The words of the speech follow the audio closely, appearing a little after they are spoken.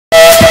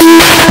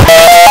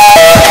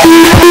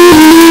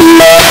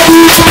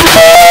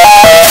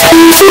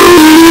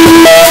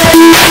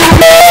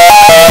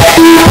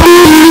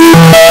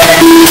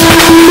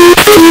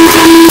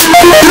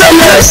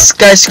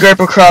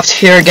skyscrapercraft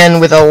here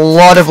again with a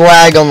lot of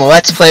lag on the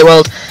Let's Play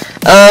world.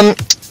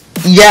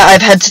 Yeah,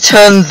 I've had to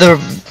turn the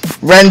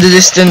render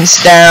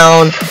distance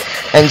down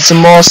and some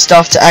more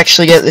stuff to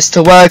actually get this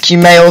to work. You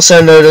may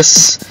also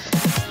notice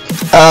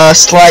a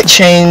slight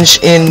change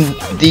in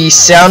the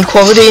sound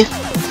quality.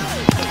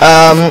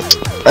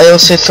 I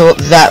also thought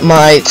that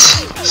might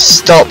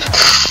stop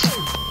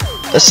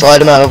a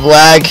slight amount of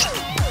lag,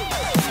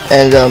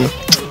 and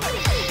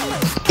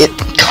it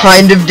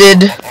kind of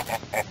did.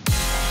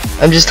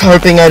 I'm just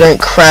hoping I don't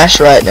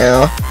crash right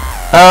now.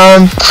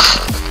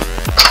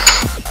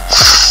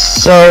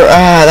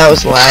 That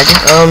was lag.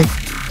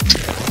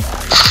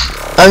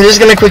 I'm just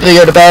gonna quickly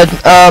go to bed,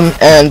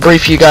 and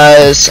brief you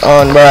guys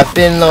on where I've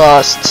been the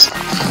last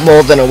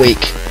more than a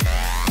week.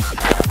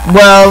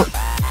 Well,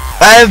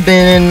 I've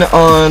been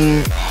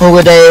on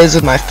holidays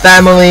with my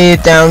family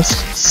down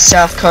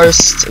south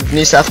coast of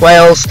New South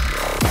Wales,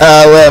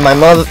 where my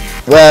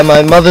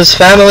mother's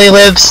family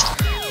lives.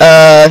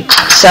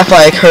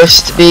 Sapphire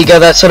Coast, Bega,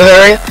 that sort of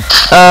area.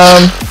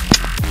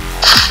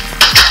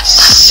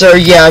 So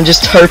yeah, I'm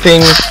just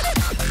hoping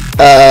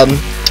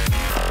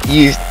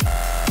you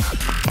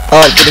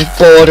aren't getting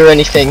bored or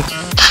anything.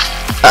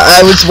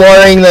 I was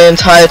worrying the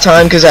entire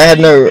time because I had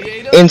no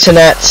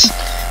internet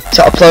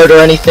to upload or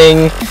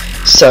anything,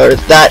 so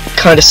that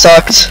kind of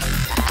sucked.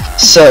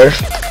 So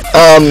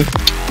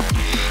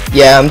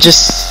yeah, I'm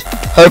just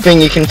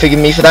hoping you can forgive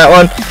me for that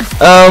one.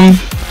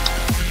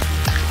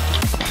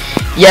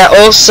 Yeah,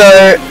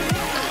 also,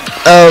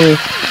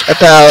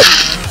 about,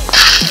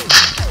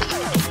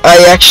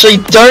 I actually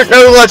don't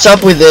know what's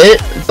up with it,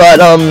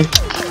 but,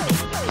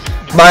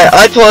 my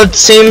iPod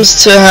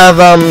seems to have,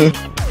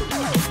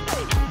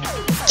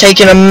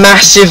 taken a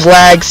massive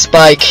lag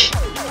spike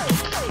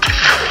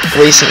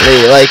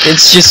recently. Like,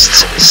 it's just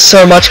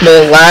so much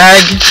more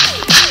lag,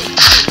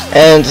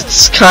 and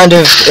it's kind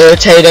of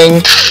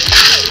irritating.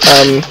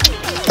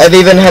 I've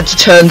even had to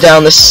turn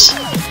down the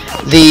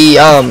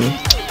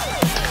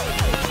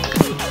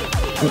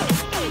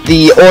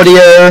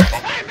audio,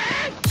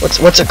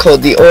 what's it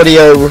called, the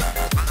audio,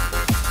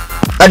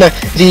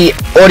 the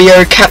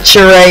audio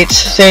capture rate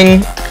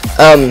thing,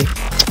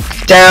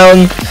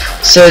 down,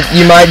 so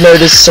you might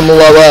notice some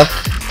lower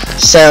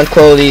sound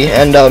quality,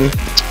 and I'm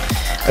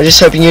just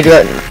hoping you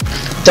don't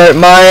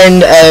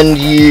mind and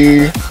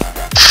you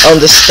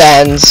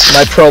understand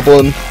my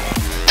problem.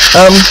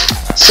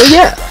 So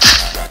yeah,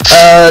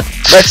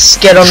 let's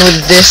get on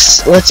with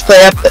this Let's Play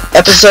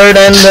episode,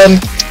 and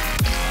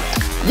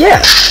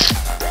yeah.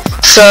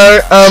 So,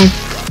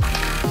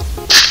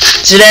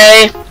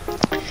 today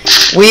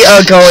we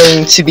are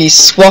going to be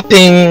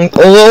swapping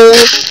all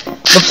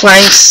the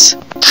planks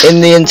in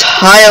the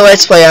entire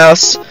Let's Play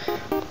house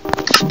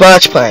for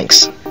birch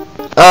planks.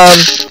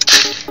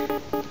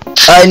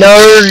 I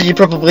know you're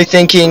probably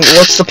thinking,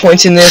 what's the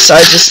point in this?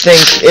 I just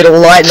think it'll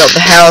lighten up the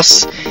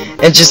house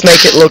and just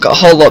make it look a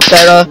whole lot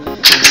better.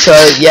 So,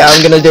 yeah,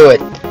 I'm gonna do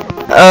it.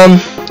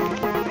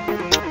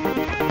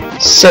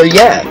 So,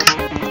 yeah.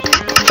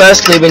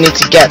 Firstly, we need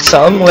to get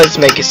some. Let's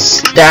make a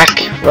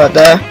stack right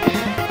there,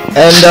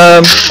 and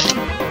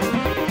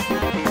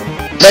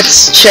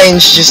let's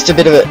change just a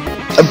bit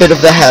of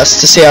the house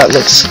to see how it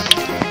looks.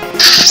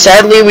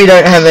 Sadly, we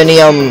don't have any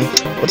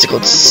what's it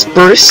called,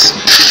 spruce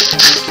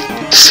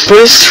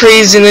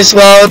trees in this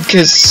world,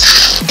 because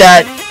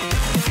that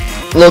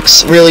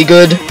looks really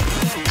good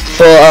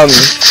for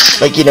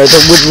like, you know, the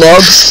wood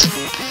logs.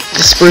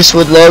 The spruce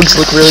wood logs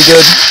look really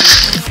good.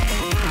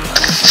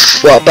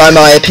 Well, by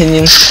my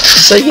opinion.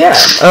 So yeah,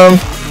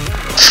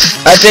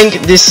 I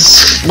think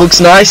this looks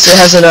nice. It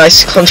has a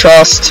nice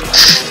contrast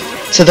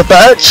to the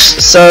birch.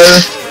 So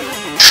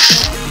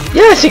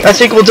yeah, I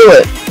think we'll do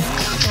it.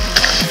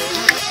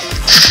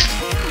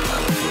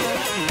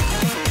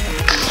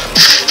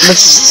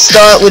 Let's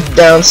start with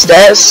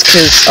downstairs,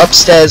 because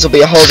upstairs will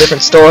be a whole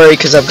different story,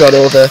 because I've got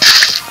all the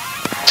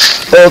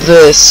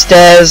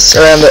stairs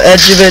around the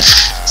edge of it,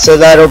 so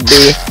that'll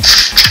be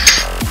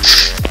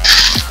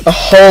a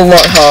whole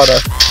lot harder.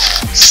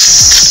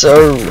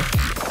 So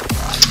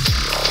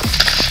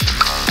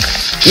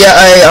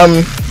yeah,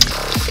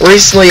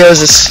 recently it was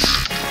this,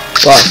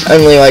 well,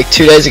 only like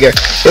 2 days ago,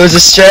 it was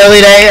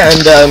Australia Day,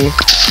 and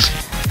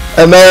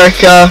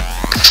America,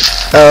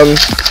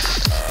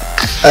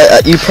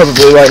 you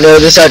probably won't know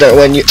this. I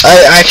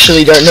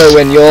actually don't know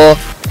when your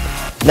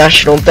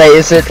national day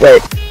is.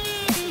 Wait,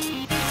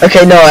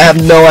 okay, no, I have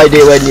no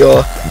idea when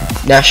your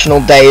national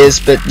day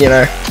is, but you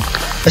know,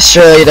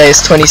 Australia Day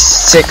is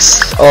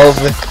 26th of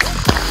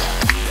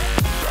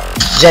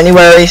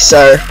January,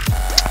 so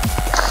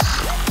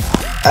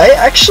I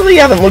actually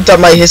haven't looked up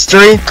my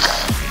history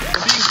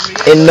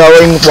in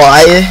knowing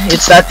why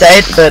it's that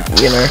date, but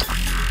you know,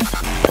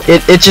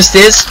 it just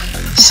is.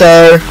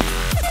 So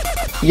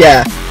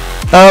yeah,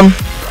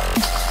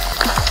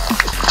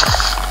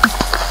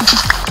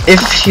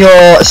 if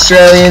you're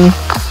Australian,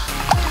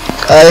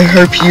 I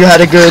hope you had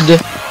a good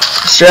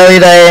Australia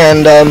Day,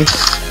 and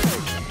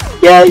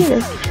yeah, you know,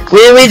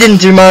 we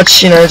didn't do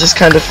much, you know, just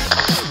kind of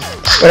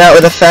went out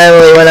with the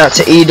family, went out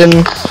to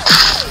Eden,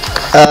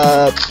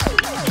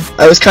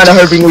 I was kind of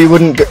hoping we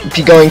wouldn't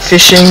be going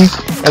fishing,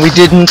 and we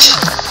didn't.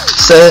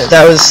 So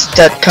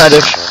that kind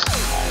of,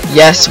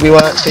 yes, we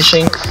weren't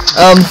fishing.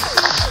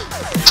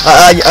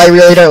 I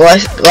really don't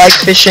like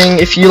fishing.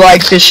 If you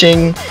like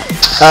fishing,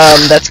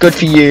 that's good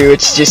for you.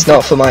 It's just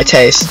not for my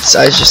tastes.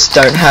 I just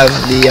don't have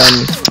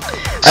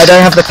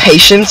the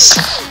patience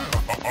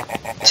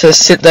to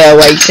sit there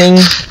waiting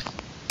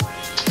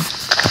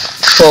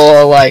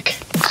for like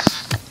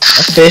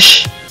a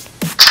fish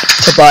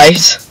to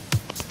bite.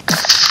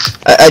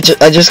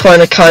 I just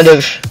want to kind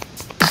of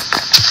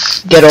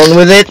get on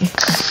with it.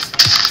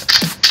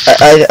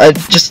 I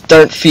just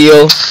don't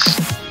feel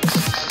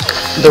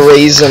the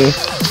reason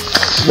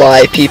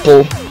why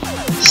people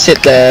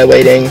sit there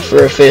waiting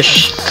for a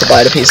fish to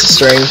bite a piece of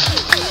string.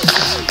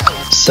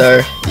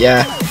 So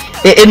yeah,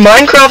 in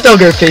Minecraft I'll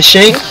go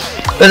fishing,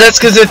 but that's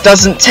because it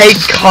doesn't take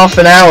half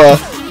an hour.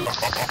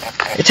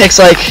 It takes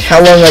like,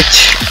 how long, like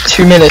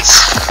 2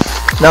 minutes?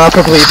 No,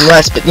 probably even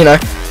less, but you know.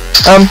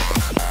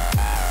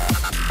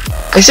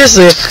 Like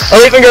seriously,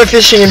 I'll even go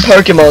fishing in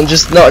Pokemon,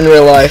 just not in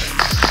real life.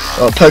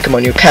 Well,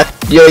 Pokemon,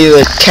 you'll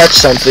either catch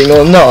something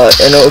or not,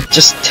 and it'll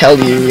just tell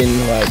you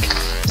in like,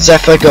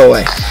 Zephyr, go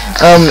away.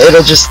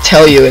 It'll just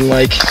tell you in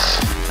like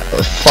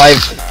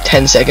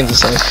 5-10 seconds or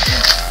something.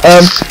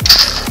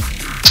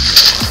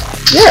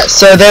 Yeah,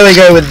 so there we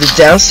go with the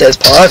downstairs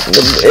part.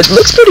 It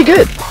looks pretty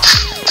good.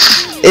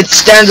 It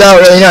stands out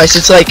really nice.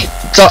 It's like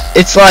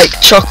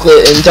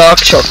chocolate and dark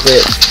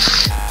chocolate.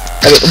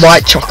 I mean,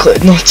 white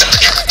chocolate, not dark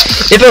chocolate.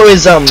 If it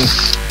was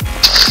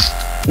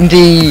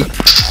the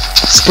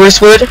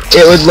spruce wood,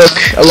 it would look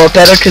a lot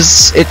better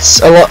because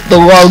the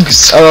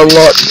logs are a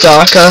lot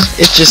darker.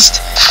 It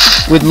just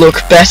would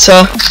look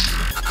better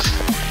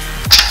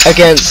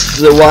against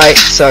the white.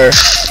 So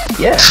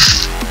yeah.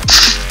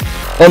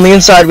 On the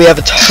inside we have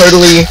a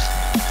totally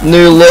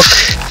new look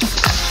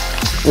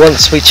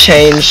once we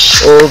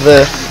change all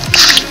the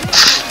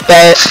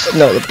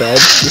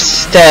the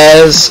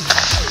stairs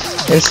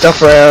and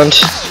stuff around.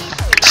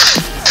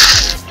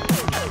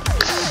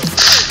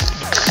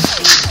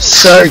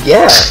 So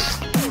yeah,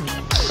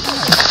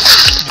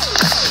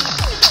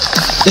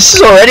 this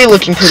is already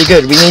looking pretty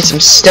good. We need some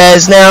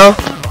stairs now,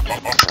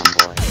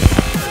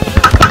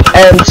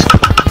 and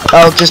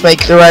I'll just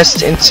make the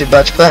rest into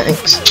birch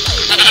planks.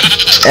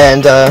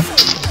 And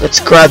let's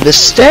grab the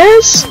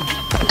stairs.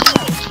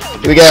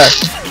 Here we go.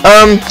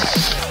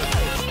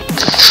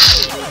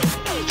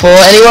 For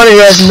anyone who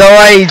has no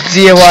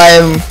idea why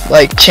I'm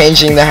like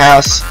changing the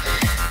house,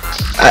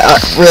 I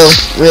don't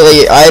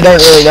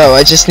really know.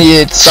 I just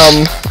needed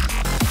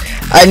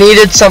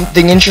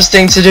something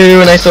interesting to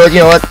do, and I thought, you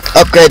know what,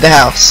 upgrade the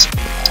house.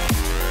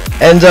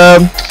 And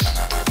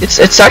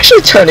it's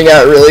actually turning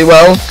out really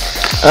well.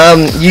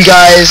 You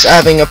guys are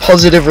having a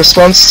positive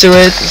response to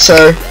it,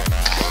 so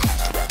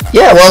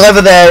yeah,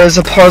 whenever there is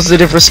a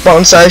positive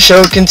response, I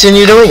shall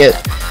continue doing it.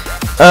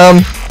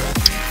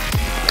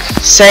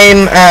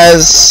 Same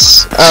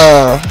as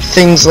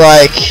things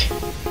like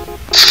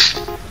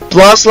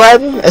Blast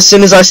Lab. As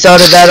soon as I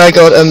started that, I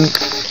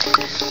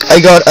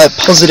got a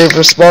positive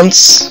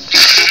response.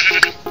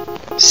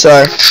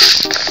 So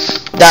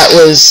that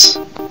was,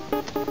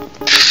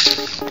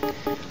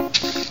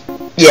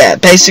 yeah,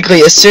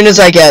 basically as soon as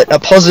I get a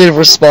positive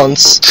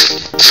response,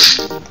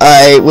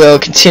 I will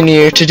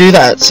continue to do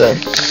that. So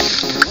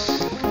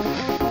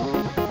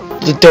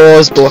the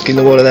door's blocking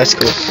the water, that's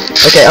cool.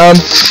 Okay,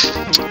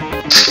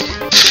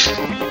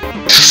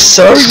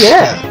 so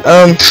yeah,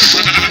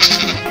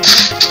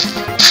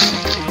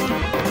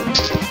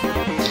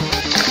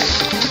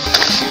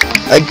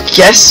 I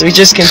guess we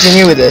just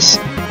continue with this.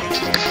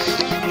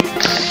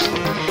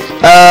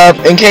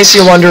 In case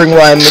you're wondering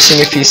why I'm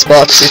missing a few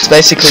spots, it's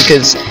basically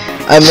because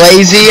I'm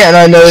lazy and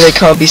I know they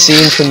can't be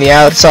seen from the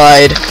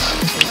outside,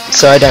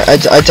 so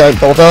I don't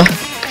bother.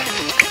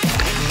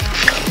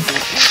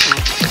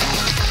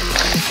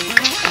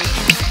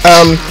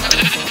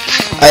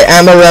 I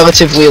am a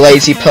relatively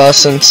lazy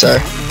person, so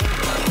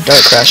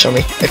don't crash on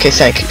me. Okay,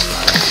 thank you.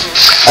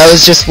 I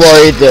was just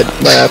worried that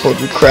my iPod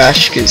would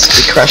crash, because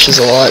it crashes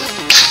a lot.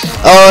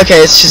 Oh,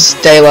 okay, it's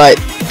just daylight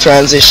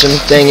transition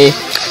thingy.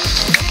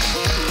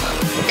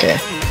 Okay.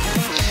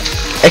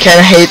 I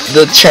kinda hate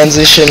the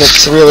transition,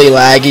 it's really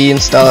laggy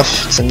and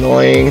stuff, it's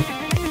annoying.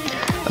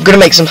 I'm gonna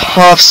make some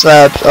half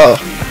slabs. Oh,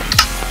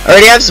 I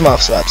already have some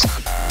half slabs.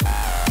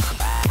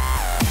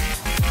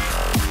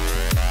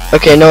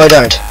 Okay, no I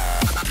don't.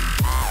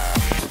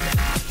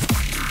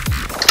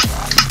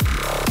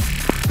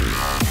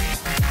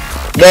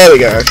 There we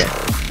go, okay.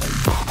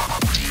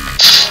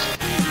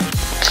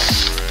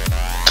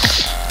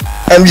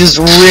 I'm just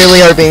really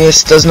hoping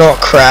this does not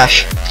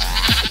crash.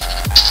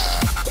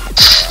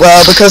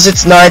 Well, because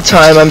it's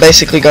nighttime, I'm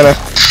basically gonna...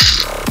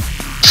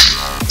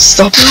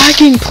 Stop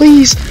lagging,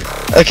 please!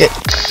 Okay.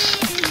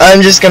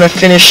 I'm just gonna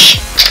finish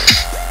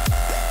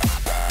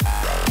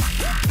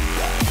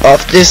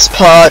off this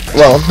part.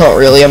 Well, not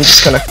really, I'm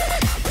just gonna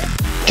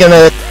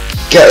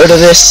get rid of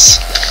this.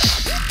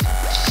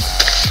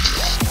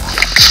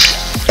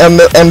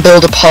 And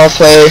build a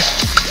pathway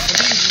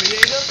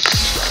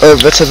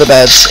over to the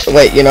beds.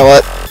 Wait, you know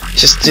what?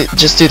 Just do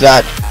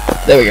that.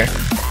 There we go.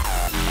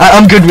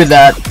 I'm good with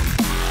that.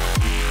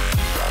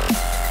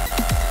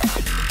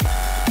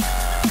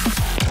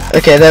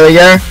 Okay, there we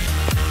go.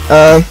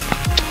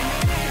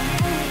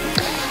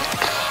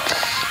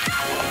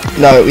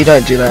 No, we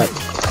don't do that.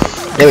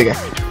 There we go.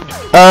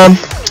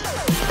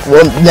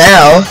 Well,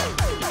 now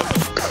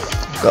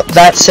got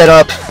that set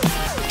up.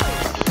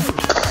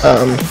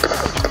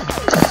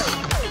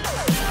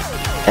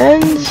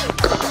 And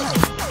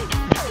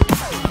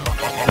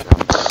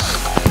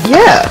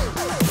yeah.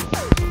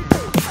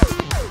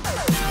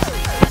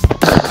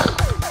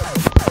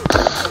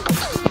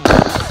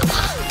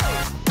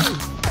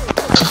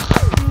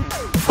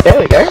 There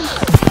we go.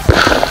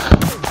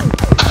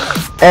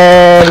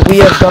 And we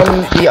have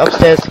done the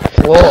upstairs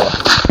floor.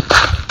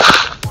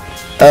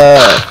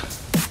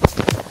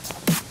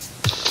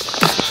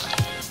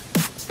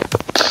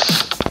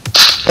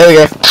 There we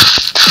go.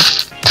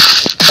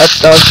 That's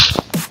done.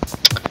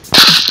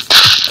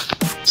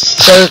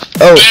 So,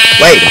 oh,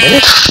 wait a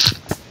minute.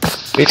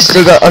 We've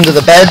still got under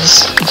the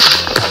beds.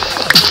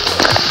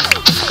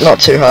 Not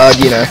too hard,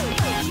 you know.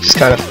 Just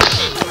kind of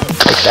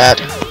like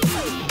that.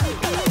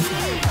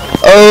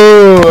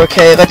 Oh,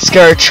 okay, let's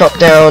go chop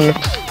down.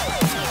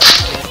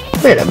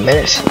 Wait a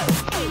minute.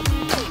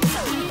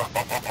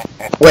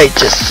 Wait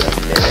just a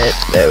minute.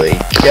 There we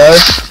go.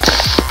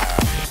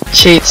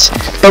 Cheats.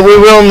 But we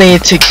will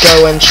need to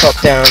go and chop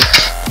down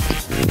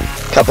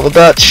a couple of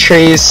birch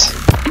trees.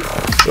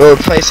 We'll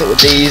replace it with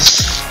these.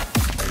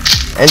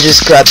 And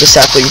just grab the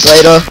saplings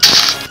later.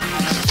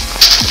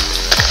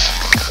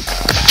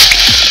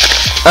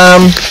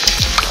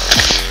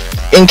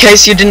 In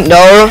case you didn't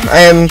know,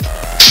 I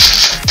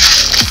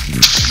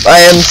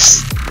am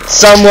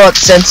somewhat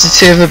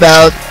sensitive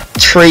about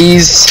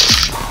trees.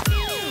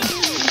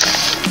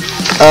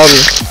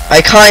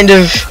 I kind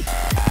of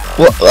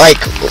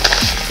like,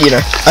 you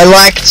know, I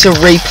like to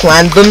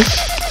replant them,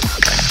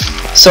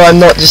 so I'm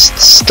not just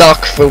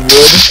stuck for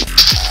wood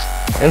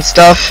and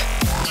stuff.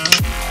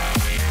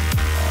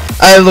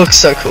 I look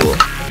so cool.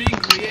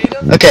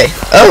 Okay.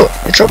 Oh,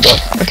 it dropped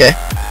off. Okay.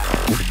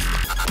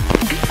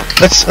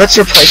 Let's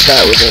replace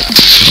that with it.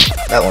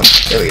 That one.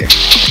 There we go.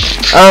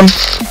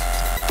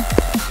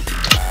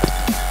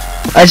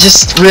 I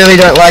just really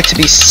don't like to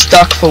be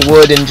stuck for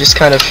wood and just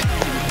kind of.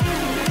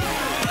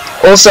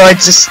 Also, I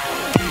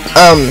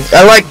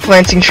like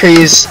planting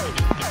trees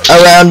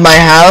around my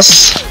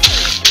house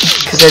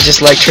because I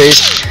just like trees.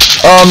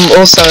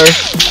 Also,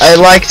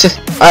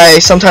 I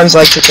sometimes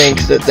like to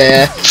think that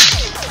there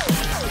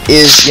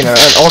is, you know,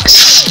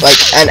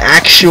 an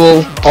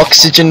actual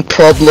oxygen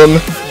problem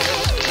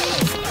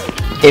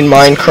in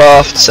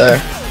Minecraft. So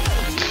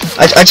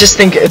I just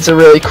think it's a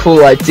really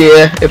cool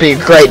idea. It'd be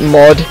a great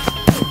mod,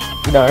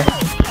 you know,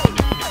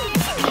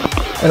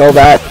 and all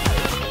that.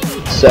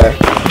 So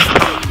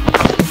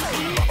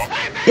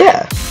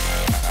yeah,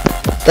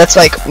 that's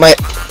like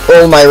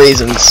all my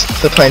reasons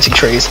for planting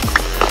trees.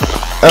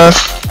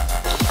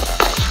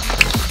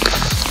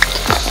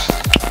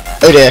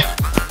 Oh dear.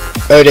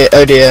 Oh dear,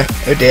 oh dear,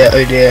 oh dear,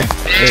 oh dear,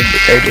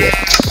 oh dear.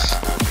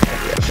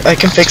 I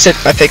can fix it,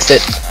 I fixed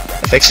it,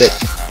 I fixed it.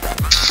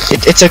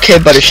 It's okay,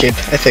 Buttership,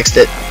 I fixed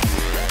it.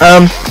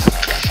 I'm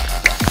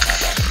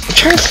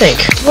trying to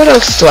think, what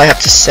else do I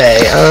have to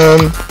say?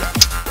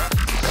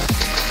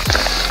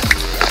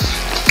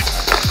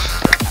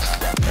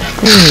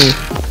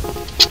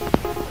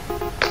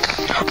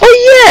 Oh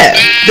yeah,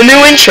 the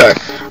new intro.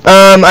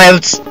 I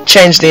have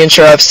changed the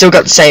intro, I've still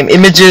got the same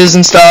images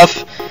and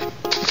stuff,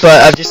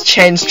 but I've just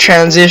changed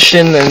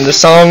transition and the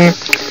song,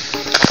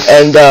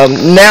 and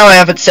now I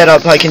have it set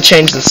up I can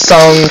change the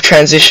song,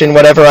 transition,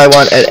 whatever I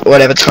want at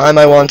whatever time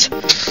I want.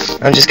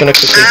 I'm just gonna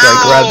quickly go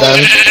grab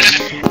them.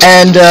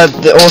 And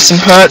the awesome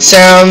hurt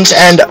sounds,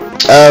 and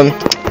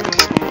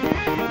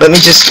let me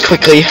just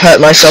quickly hurt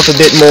myself a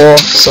bit more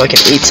so I can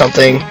eat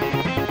something.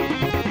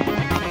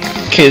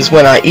 Because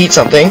when I eat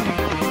something...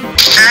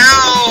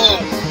 Ow!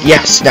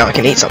 Yes, now I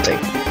can eat something.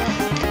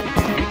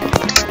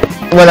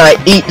 When I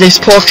eat this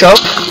pork chop,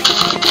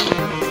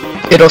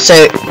 it'll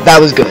say, that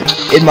was good,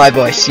 in my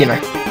voice, you know.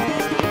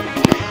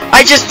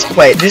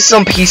 Wait, this is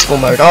on peaceful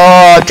mode.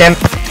 Oh, damn.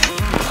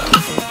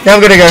 Now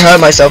I'm gonna go hurt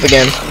myself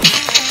again.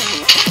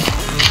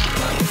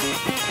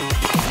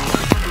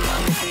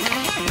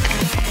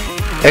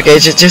 Okay,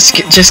 just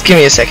give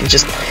me a second.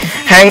 Just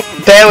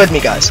bear with me,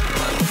 guys.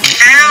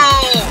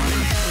 Ow!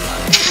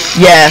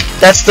 Yeah,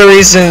 that's the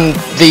reason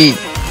the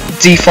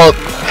default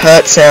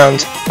hurt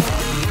sound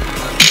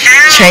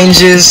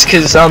changes,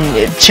 because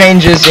it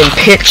changes in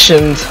pitch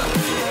and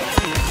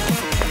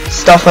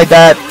stuff like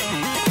that.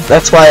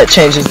 That's why it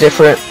changes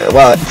different.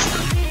 Well,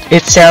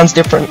 it sounds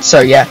different.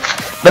 So yeah,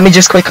 let me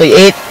just quickly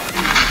eat.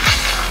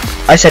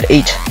 I said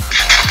eat.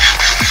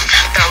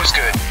 That was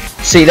good.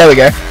 See, there we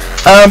go.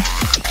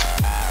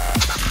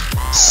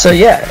 So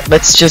yeah,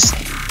 let's just.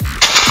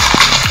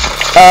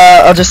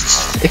 I'll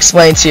just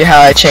explain to you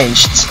how I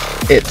changed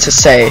it to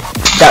say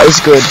that was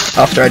good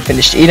after I'd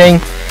finished eating.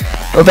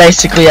 Well,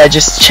 basically, I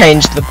just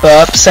changed the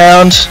burp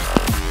sound,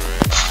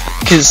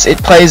 because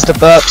it plays the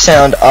burp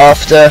sound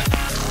after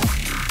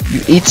you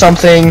eat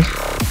something.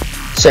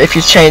 So if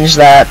you change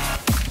that,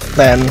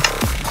 then,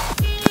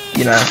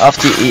 you know,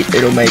 after you eat,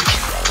 it'll make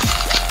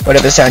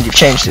whatever sound you've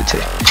changed it to.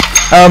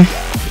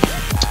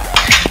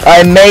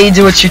 I may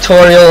do a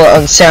tutorial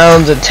on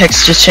sound and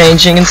texture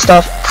changing and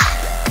stuff,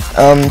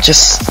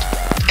 just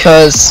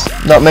because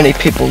not many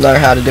people know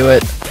how to do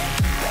it.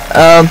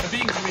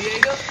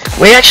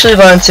 We actually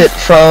learnt it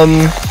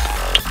from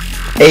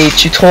a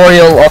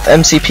tutorial of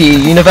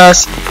MCP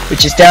Universe,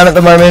 which is down at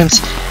the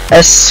moment.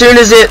 As soon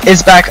as it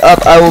is back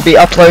up, I will be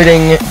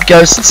uploading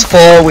Ghosts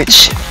 4,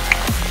 which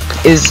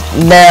is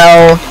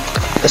now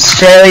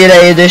Australia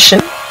Day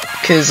edition,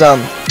 because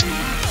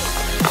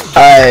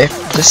I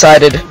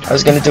decided I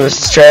was going to do an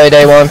Australia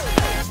Day one,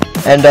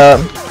 and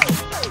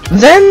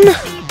then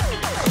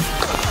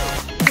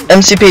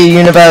MCP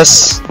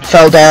Universe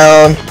fell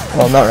down.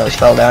 Well, not really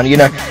fell down, you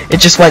know,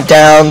 it just went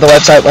down, the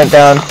website went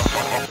down,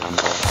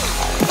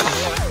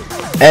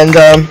 and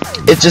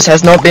it just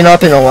has not been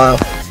up in a while,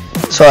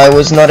 so I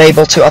was not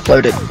able to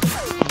upload it.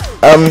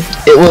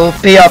 It will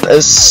be up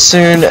as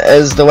soon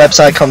as the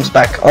website comes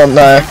back on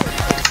there,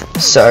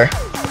 so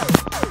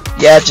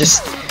yeah,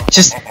 just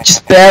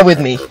bear with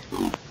me,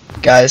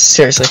 guys,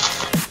 seriously.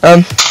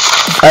 I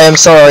am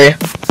sorry,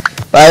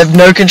 but I have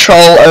no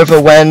control over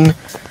when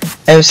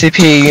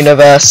MCP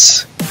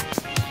Universe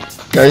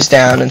goes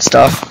down and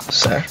stuff,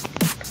 so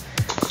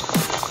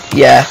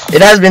yeah,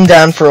 it has been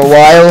down for a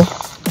while,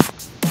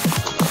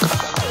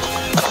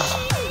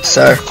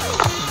 so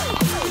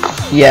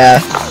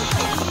yeah.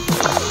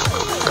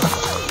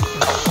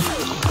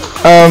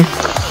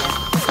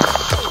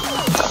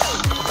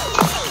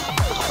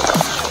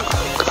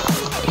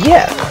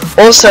 Yeah,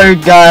 also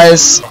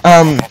guys,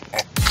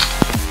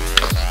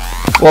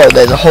 well,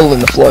 there's a hole in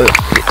the floor,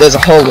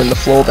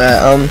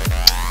 there,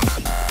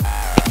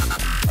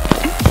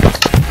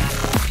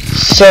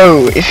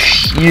 so if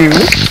you,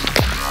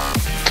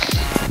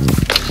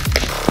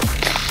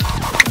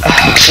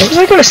 what was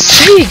I gonna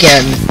say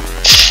again?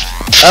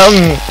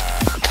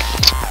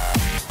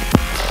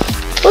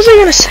 What was I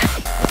gonna say?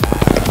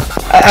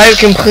 I've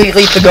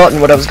completely forgotten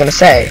what I was gonna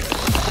say.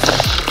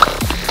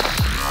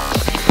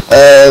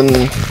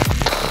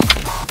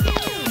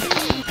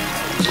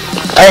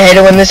 I hate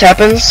it when this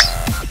happens.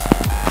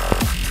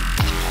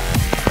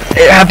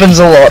 It happens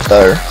a lot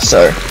though,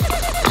 so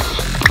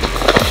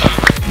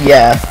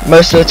yeah,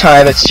 most of the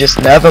time it's just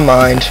never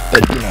mind,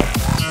 but you know,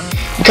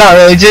 you can't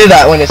really do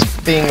that when it's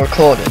being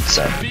recorded,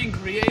 so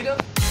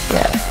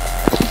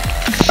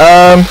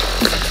yeah.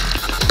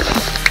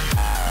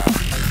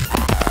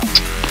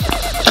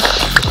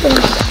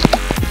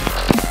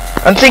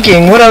 I'm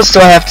thinking, what else do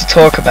I have to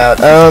talk about?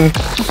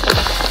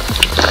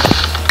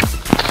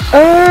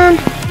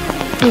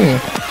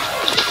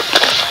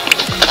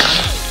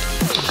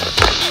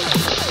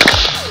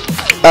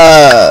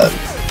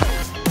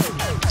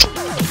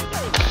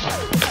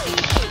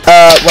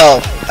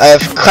 Well, I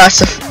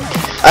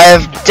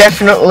have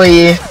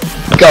definitely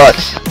got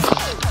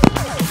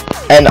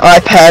an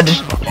iPad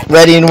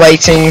ready and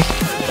waiting.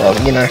 Well,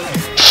 you know,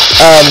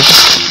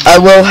 I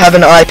will have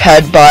an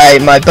iPad by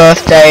my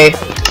birthday,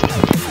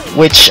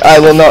 which I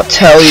will not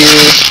tell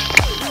you,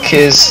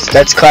 because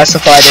that's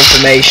classified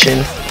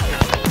information.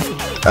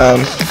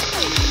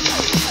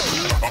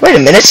 Wait a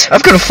minute,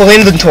 I've got a full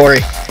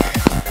inventory.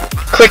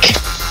 Quick,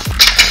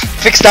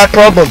 fix that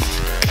problem.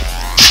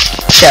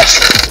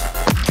 Chest.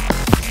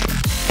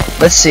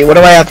 Let's see, what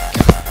do I have?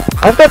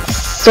 I've got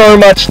so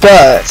much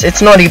dirt,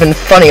 it's not even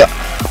funny.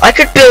 I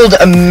could build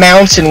a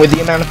mountain with the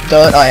amount of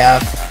dirt I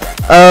have.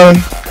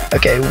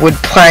 Okay, wood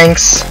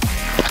planks.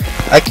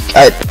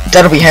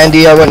 That'll be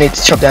handy, I won't need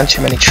to chop down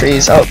too many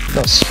trees. Oh,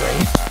 no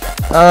string.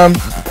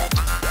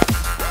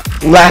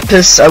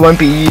 Lapis I won't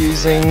be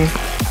using.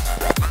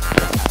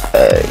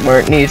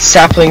 Won't need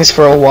saplings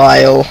for a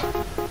while.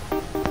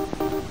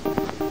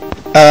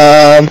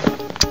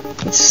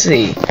 Let's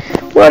see.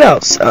 What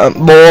else?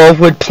 More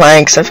wood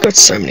planks. I've got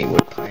so many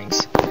wood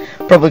planks.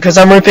 Probably because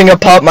I'm ripping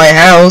apart my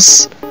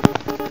house.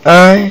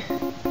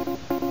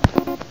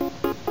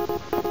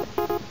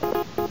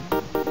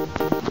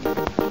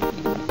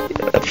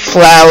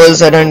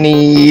 Flowers I don't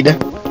need.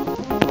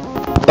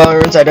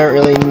 Bones I don't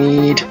really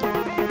need.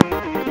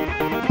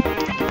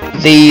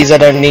 These I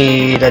don't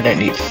need.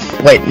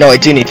 Wait, no, I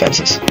do need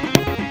fences.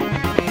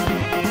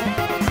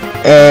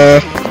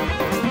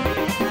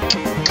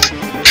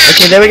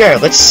 Okay, there we go.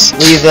 Let's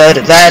leave that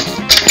at that.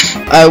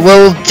 I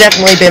will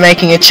definitely be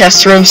making a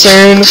chest room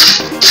soon.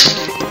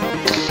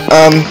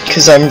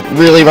 Because I'm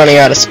really running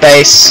out of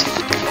space.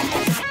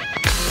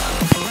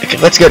 Okay,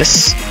 let's go to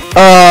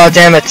oh,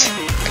 damn it.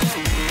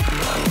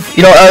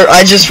 You know,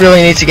 I just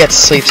really need to get to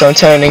sleep, so I'm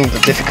turning the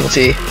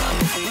difficulty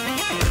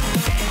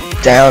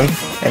down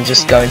and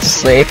just going to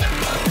sleep.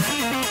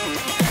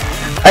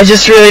 I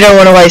just really don't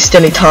want to waste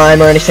any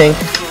time or anything.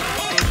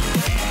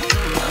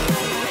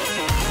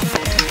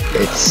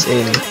 It's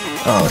in,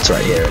 oh, it's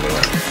right here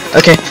anyway.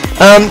 Okay,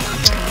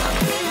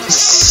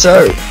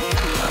 so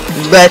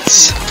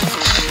let's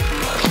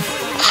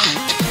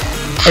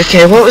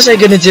Okay, what was I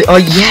gonna do? Oh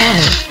yeah,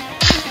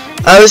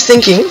 I was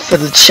thinking for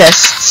the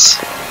chests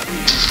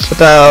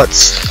about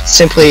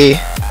simply.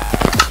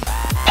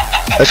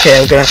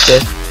 Okay, I'm gonna have to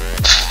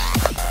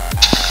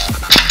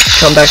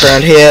come back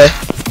around here,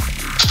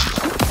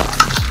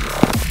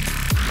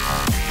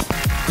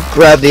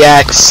 grab the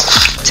axe,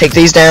 take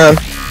these down,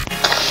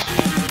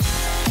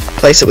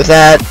 place it with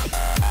that.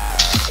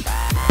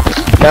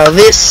 Now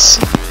this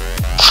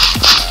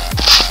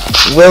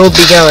will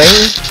be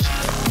going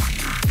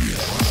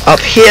up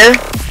here,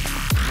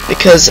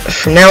 because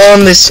from now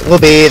on this will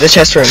be the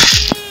chest room.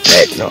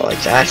 Wait, not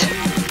like that.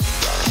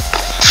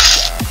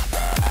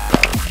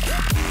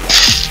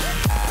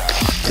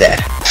 There.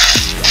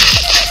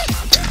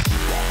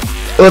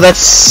 Oh, that's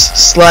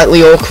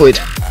slightly awkward.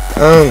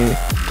 How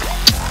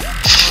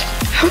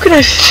can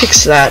I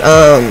fix that?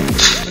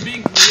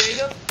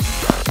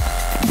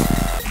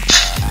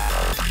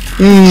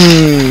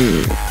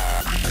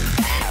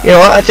 You know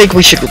what? I think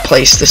we should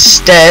replace the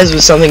stairs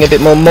with something a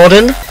bit more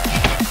modern.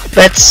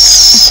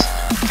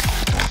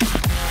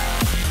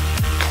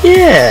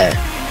 Yeah.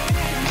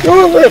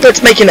 Well,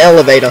 let's make an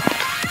elevator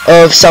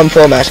of some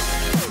format.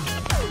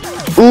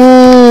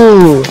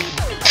 Ooh.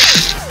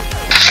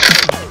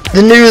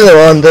 The new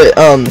one, the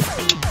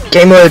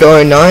Game Mode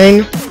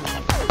 09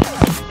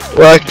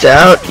 worked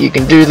out. You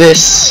can do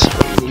this.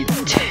 You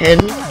need 10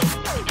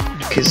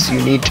 because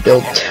you need to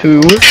build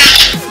 2.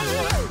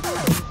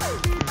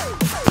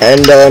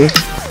 And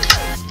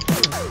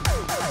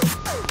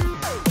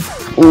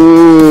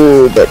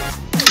ooh, but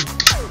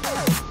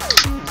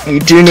you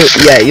do need,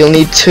 yeah, you'll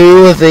need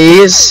 2 of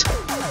these.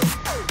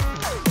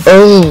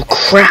 Oh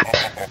crap!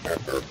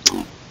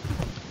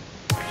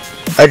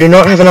 I do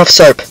not have enough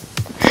soap.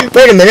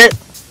 Wait a minute.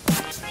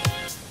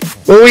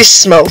 Were we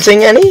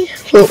smelting any?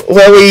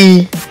 Were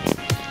we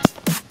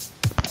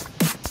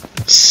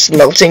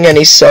smelting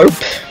any soap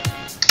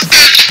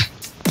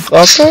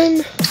last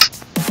time?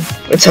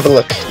 Let's have a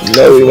look.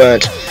 No, we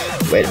weren't.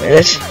 Wait a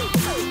minute.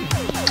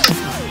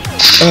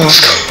 Oh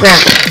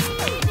crap.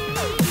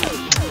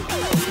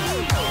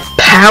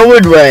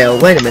 Powered rail.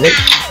 Wait a minute.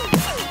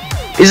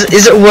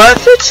 Is it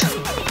worth it?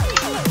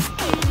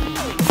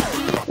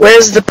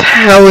 Where's the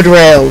powered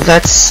rail?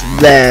 That's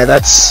there.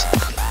 That's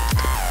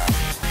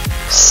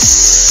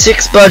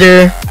 6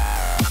 butter,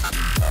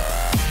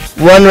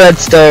 1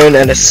 redstone,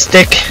 and a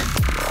stick.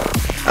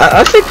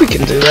 I think we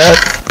can do that.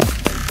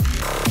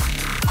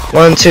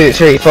 1, 2,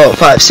 3, 4,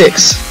 5,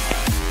 6.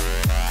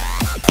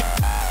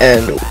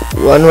 And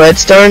 1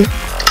 redstone.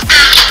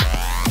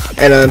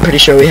 And I'm pretty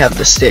sure we have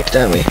the stick,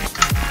 don't we?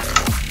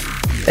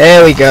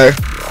 There we go.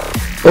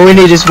 All we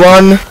need is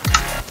 1,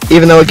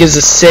 even though it gives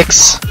us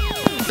 6.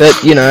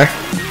 But, you know,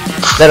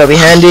 that'll be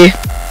handy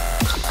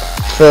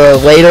for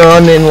later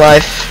on in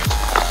life.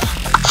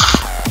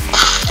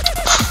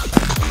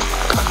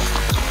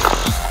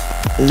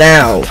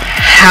 Now,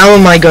 how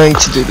am I going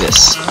to do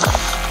this?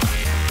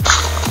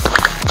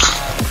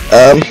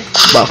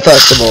 Well,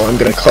 first of all, I'm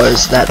going to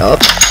close that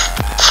up.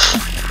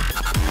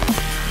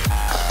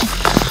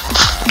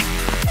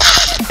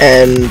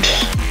 And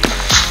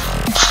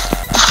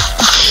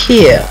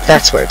here,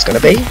 that's where it's going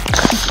to be.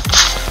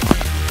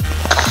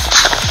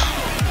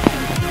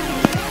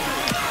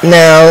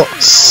 Now,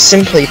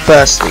 simply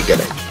first we're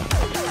gonna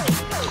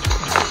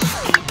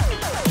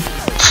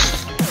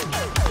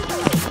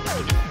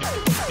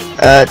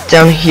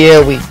down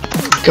here we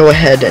go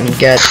ahead and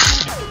get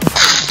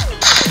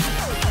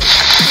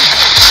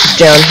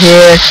down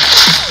here,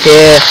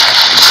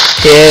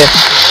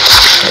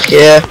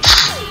 here.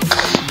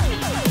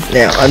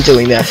 Now I'm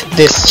doing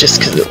this just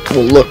because it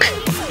will look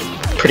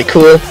pretty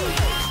cool.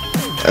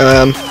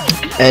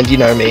 And you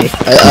know me,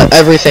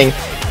 everything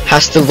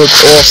has to look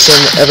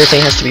awesome,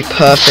 everything has to be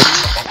perfect.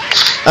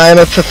 I am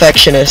a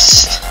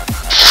perfectionist.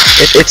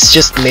 It's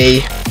just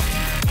me.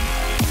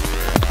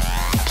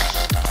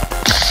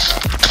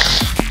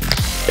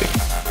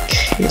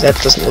 Okay, that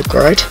doesn't look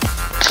right.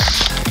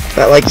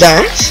 About like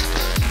that.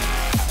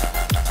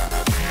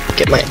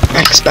 Get my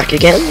axe back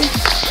again.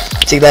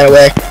 Take that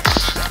away.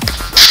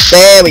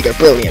 There we go,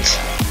 brilliant.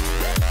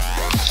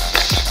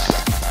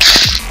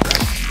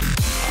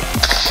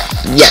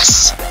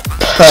 Yes,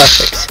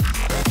 perfect.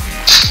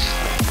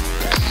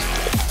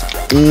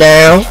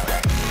 Now,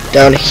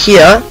 down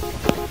here,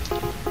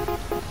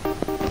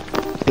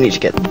 we need to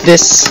get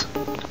this.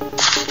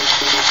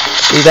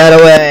 Leave that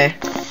away.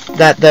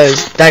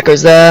 That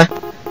goes there.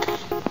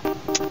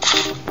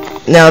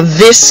 Now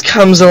this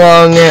comes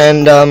along,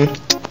 and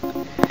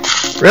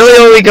really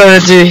all we gotta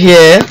do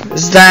here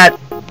is that.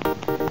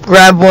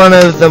 Grab one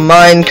of the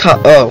mine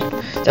cart. Oh,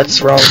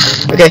 that's wrong.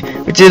 Okay,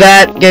 we do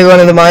that. Get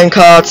one of the mine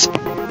carts.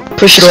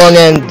 Push it along,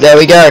 and there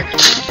we go.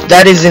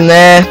 That is in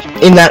there,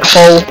 in that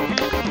hole.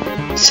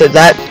 So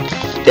that,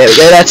 there we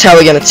go, that's how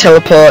we're going to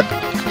teleport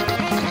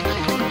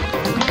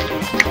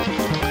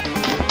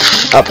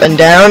up and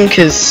down,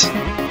 because,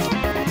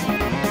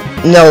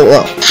 no,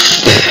 well,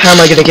 how am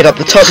I going to get up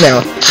the top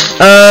now?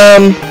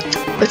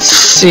 Let's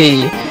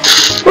see,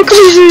 what can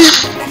we do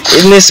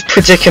in this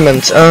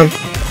predicament?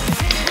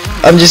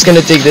 I'm just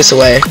gonna dig this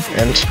away,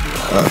 and,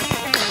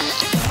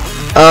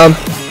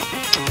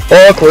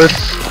 awkward.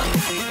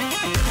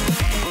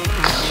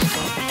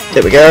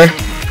 There we go.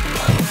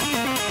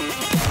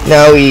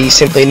 Now we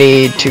simply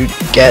need to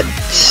get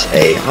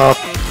a half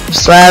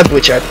slab,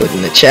 which I put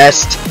in the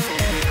chest.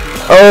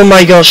 Oh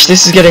my gosh,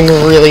 this is getting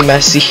really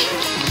messy.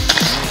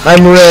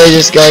 I'm really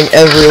just going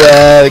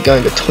everywhere,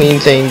 going between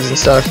things and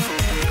stuff.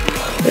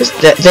 There's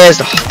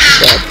the half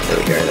slab. There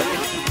we go.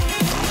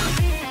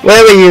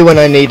 Where were you when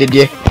I needed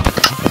you?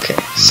 Okay,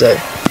 so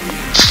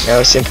now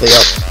we're simply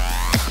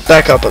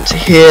back up onto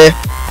here.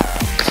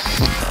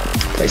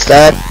 Place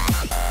that.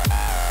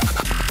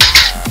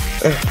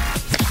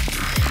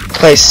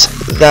 Place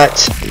that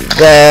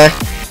there.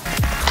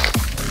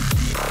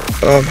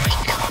 Oh my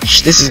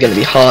gosh, this is gonna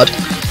be hard.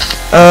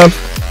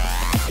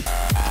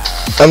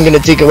 I'm gonna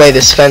dig away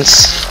this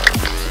fence.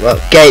 Well,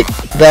 gate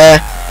there.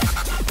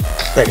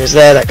 That goes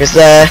there. That goes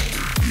there.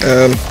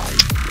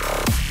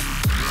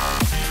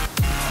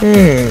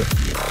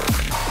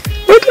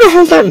 We're gonna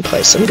hold that in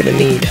place. I'm gonna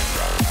need.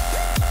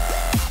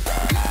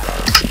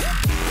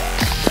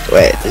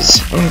 Wait,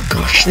 oh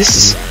gosh, this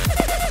is.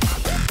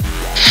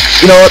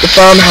 You know what? The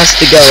farm has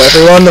to go.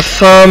 Everyone, the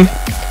farm.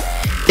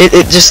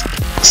 It just.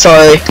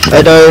 Sorry,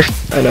 I know,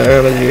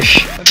 I'm a douche.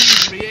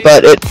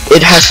 But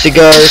it has to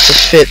go to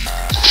fit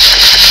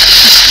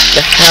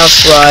the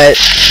house right.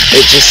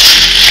 It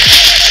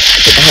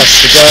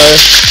has to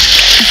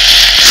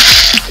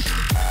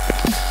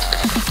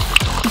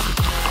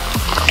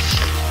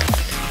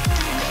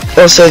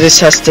go. Also, this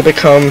has to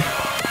become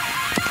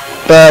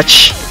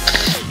birch.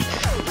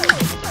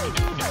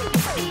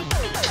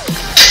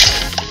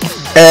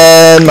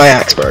 And my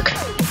axe broke.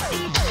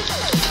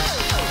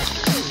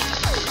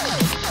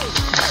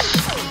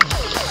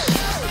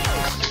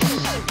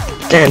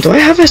 Damn, do I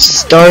have a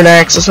stone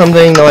axe or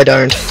something? No, I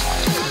don't.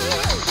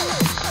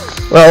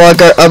 Well,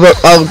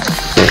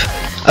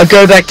 I'll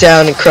go back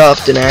down and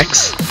craft an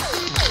axe.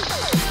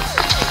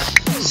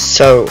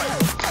 So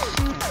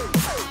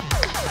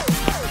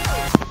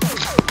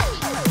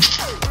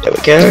there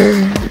we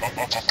go.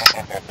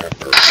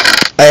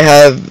 I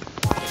have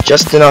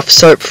just enough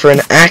soap for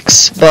an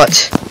axe,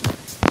 but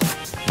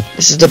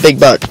this is the big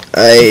but.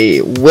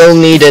 I will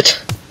need it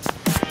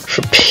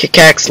for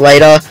pickaxe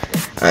later.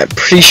 I'm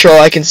pretty sure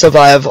I can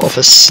survive off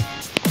a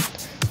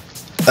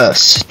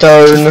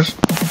stone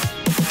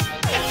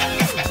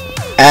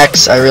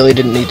axe. I really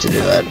didn't need to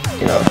do that.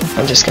 You know,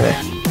 I'm just gonna.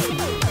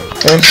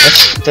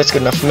 That's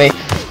good enough for me.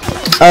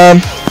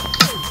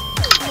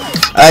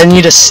 I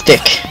need a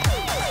stick.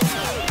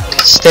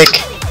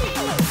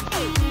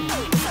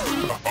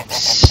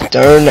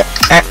 Stone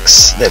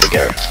axe. There we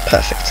go.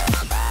 Perfect.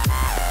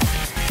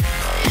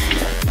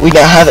 We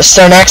now have a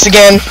stone axe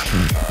again.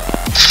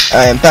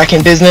 I am back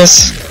in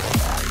business.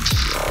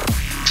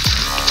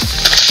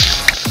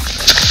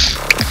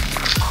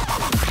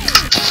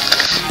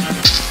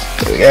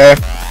 There we go.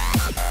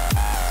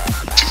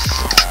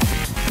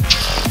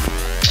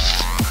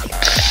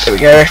 There we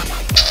go.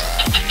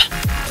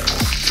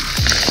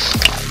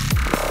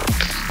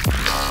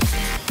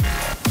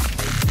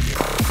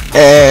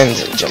 And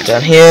jump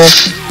down here.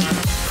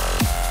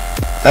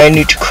 I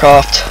need to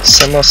craft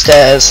some more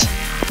stairs.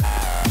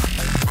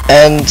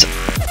 And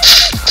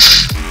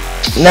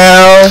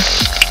now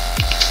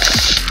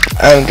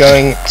I'm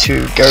going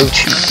to go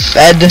to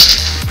bed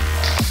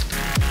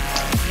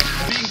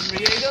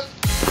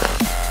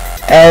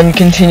and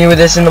continue with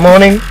this in the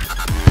morning.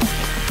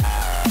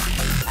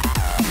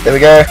 There we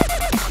go.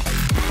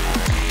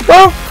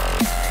 Well,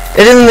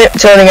 it isn't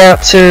turning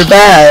out too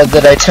bad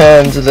that I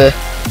turned the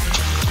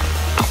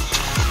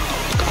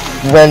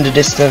render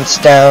distance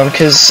down,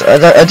 because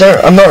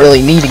I'm not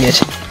really needing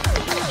it.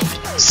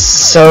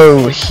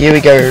 So here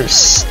we go,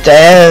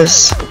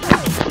 stairs.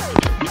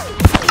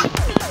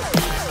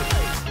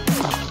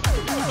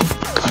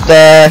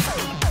 There.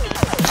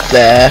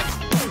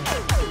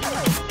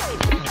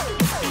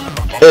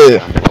 Ooh,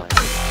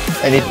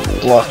 I need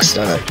blocks,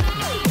 don't I?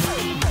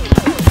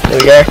 There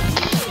we go.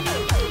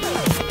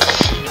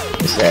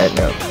 Is that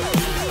no?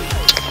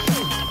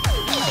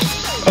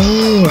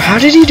 Oh, how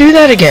did he do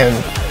that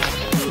again?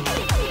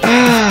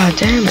 Ah,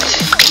 damn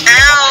it.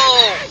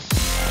 Ow!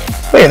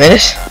 Wait a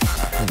minute.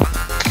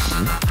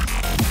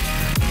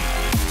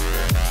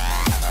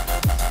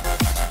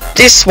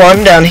 This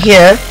one down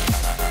here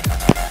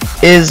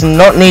is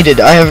not needed.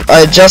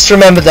 I just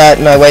remembered that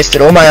and I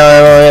wasted all my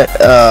iron on it.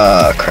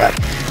 Crap.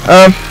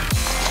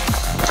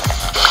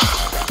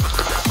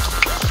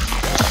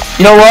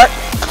 You know what?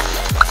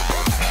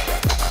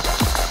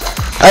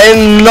 I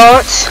am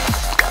not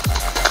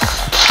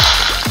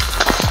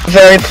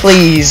very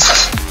pleased.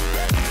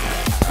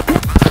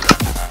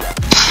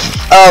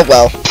 Oh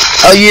well,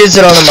 I'll use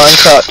it on a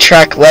minecart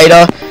track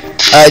later.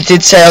 I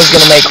did say I was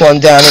gonna make one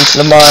down into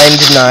the mine,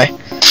 didn't I?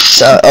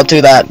 So I'll do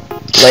that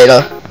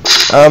later.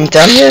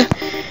 Down here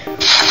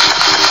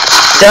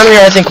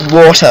I think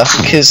water,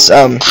 because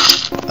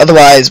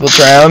otherwise we'll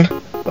drown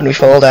when we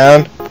fall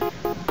down.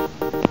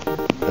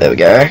 There we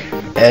go.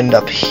 And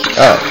up here.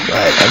 Oh,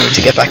 right, I need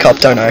to get back up,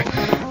 don't I?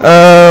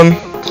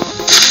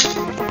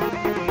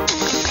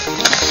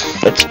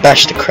 Let's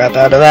bash the crap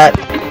out of that.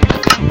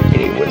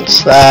 Any wooden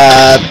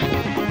slab.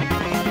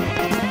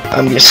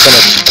 I'm just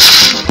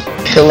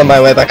gonna pillar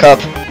my way back up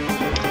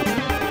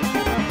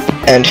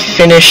and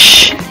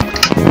finish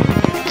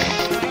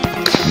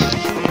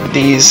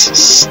these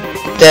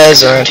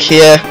stairs around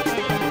here.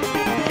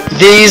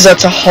 These are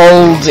to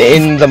hold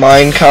in the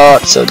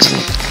minecart so it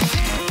doesn't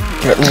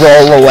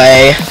roll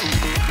away.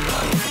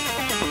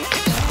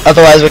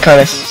 Otherwise we're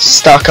kind of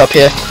stuck up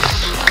here.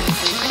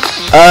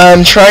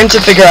 I'm trying to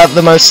figure out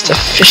the most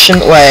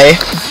efficient way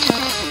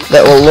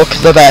that will look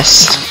the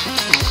best,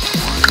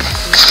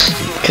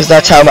 because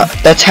that's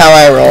how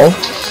I roll.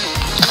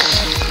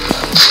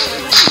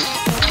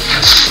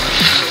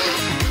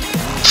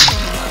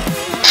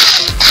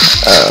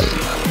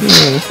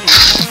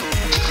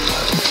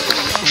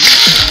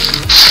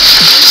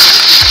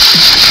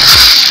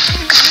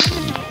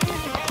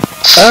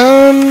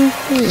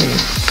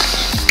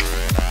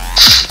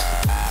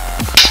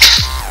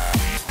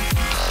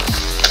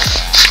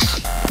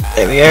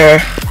 There we are.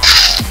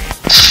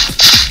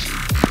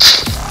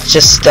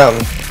 Just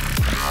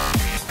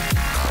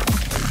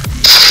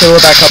fill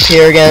it back up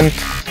here again.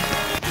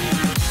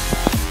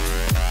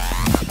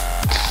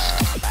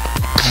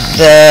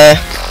 There.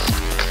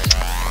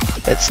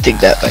 Let's dig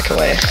that back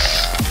away.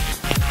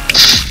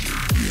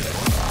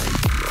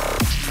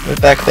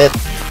 Move back a bit.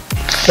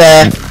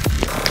 There.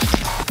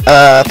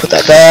 Put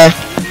that there.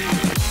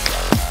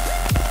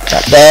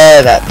 That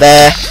there. That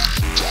there.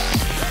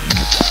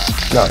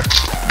 No.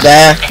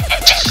 There.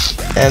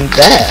 And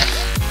there.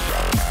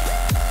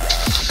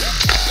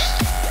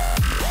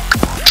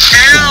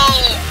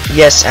 Ow!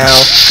 Yes,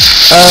 ow.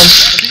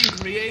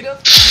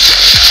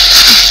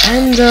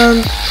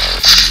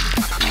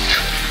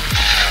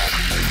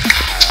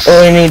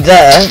 All we need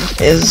there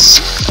is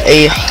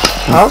a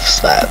half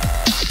slab.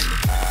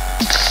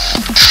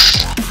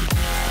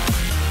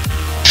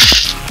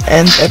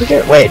 And there we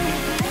go. Wait.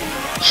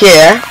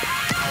 Here,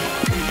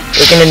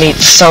 we're gonna need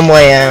some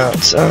way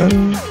out.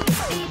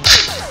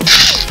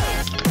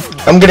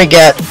 I'm gonna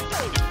get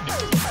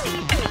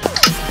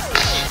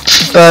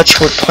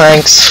birchwood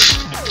planks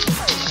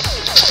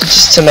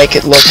just to make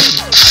it look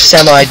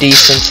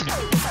semi-decent.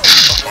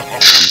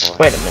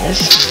 Wait a minute,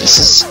 this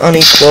is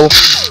unequal.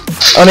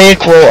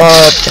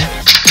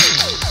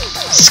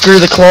 Screw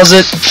the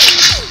closet.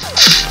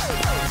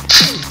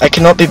 I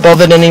cannot be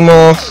bothered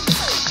anymore.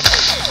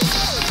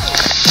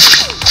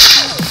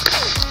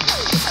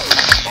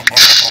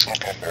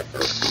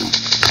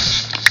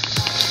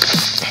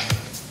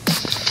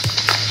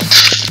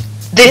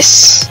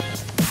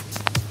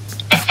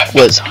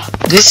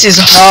 This is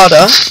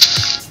harder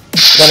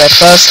than I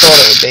first thought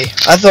it would be.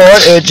 I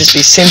thought it would just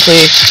be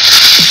simply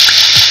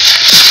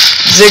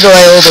zig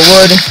away all the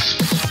wood,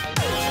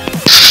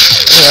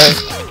 you know,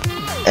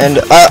 and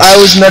I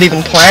was not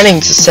even planning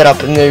to set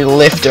up a new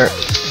lift or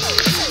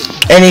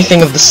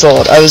anything of the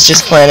sort. I was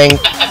just planning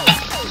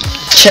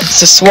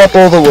to swap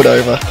all the wood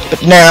over,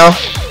 but now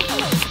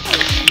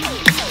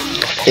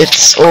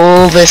it's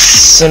all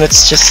this, and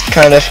it's just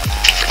kind of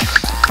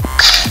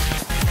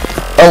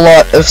a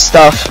lot of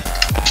stuff.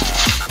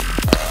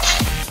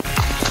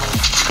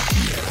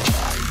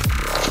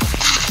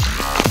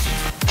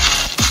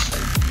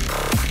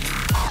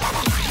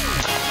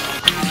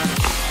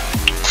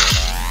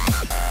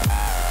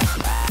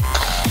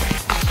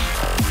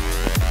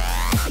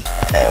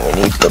 And we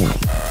need the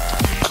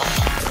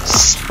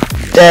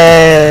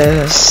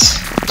stairs.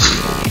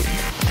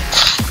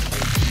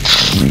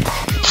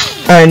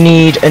 I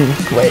need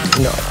wait,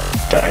 no,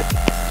 don't.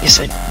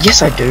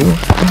 Yes I do.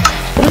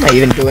 What am I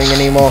even doing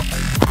anymore?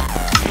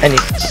 I need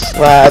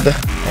slab.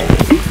 I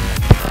need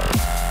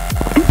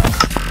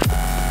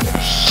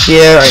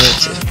here. I need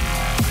to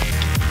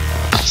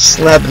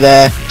slab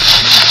there.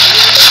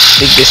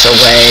 Dig this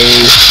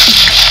away.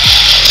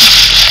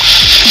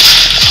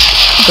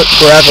 Put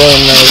gravel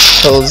in those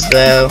holes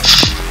there.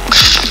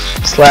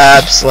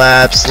 Slab,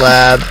 slab,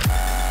 slab.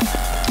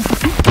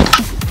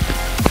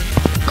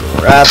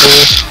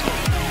 Gravel.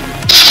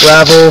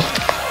 Gravel.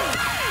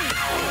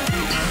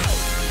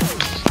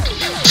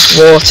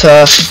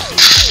 Water.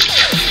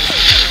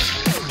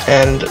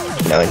 And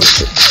now I need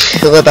to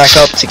fill it back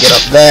up to get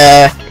up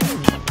there.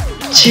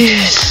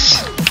 Jeez.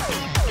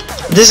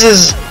 This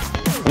is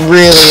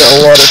really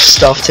a lot of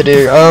stuff to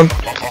do.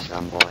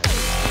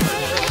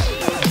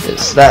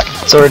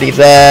 That's already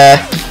there.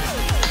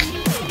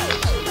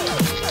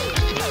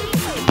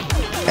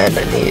 And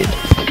I need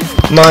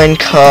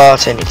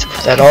minecart. I need to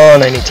put that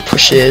on. I need to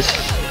push it.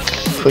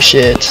 Push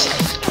it.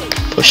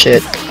 Push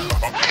it.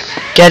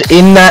 Get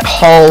in that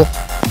hole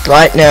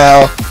right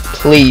now,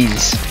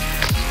 please.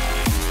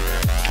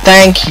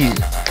 Thank you.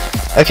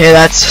 Okay,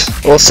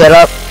 that's all set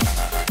up.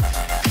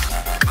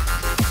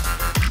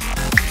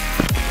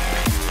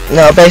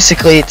 Now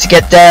basically to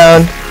get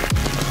down,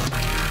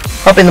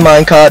 hop in the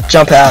minecart,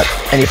 jump out,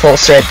 and you fall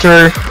straight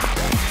through.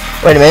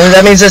 Wait a minute,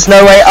 that means there's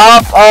no way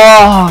up.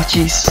 Oh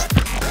jeez.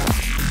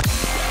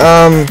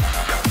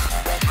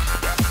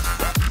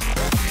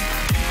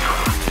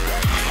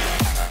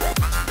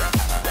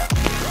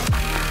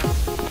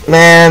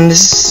 Man,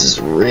 this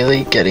is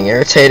really getting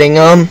irritating. You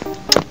know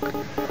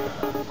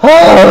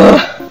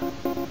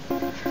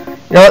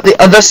what? The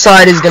other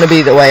side is gonna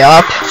be the way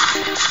up.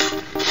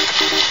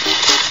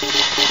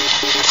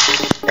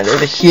 And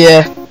over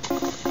here.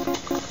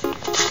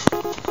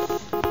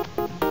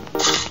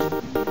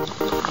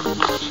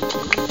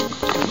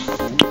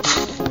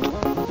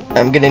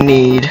 I'm gonna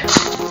need,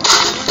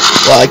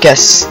 well, I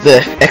guess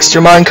the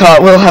extra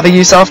minecart will have a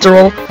use after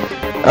all.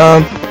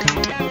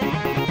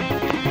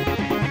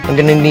 I'm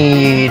gonna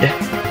need,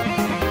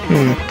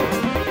 I'm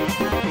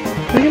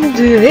gonna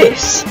do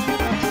this.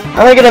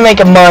 How am I gonna make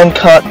a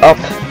minecart up?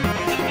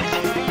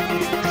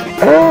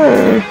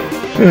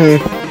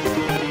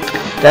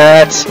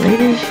 That's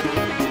maybe,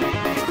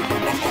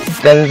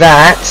 then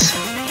that,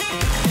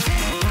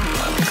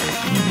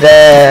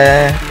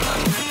 there.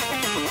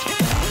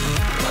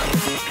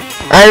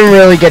 I'm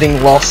really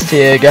getting lost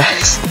here,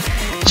 guys.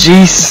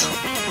 Jeez.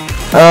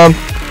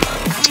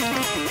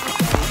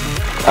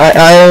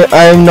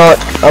 I'm not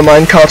a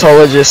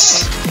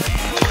minecartologist.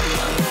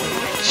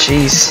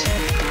 Jeez.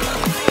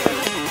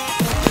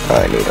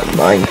 I need a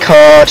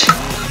minecart.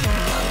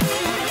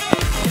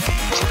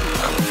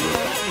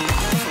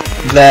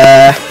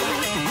 There.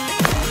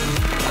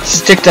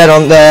 Stick that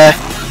on there.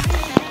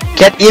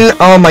 Get in.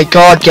 Oh my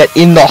god, get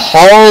in the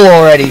hole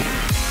already.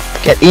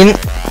 Get in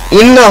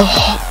the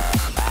hole.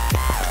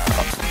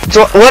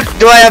 What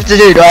do I have to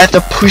do? Do I have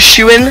to push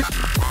you in?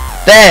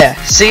 There.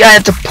 See, I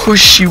have to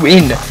push you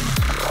in.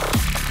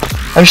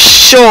 I'm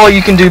sure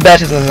you can do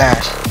better than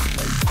that.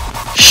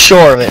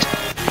 Sure of it.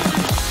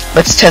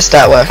 Let's test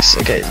that works.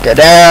 Okay, go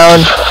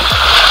down.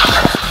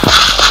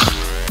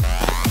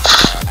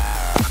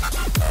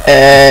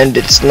 And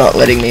it's not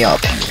letting me up.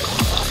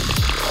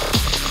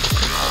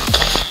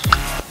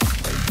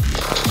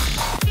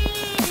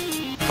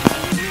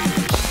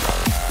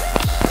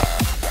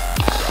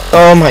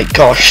 Oh my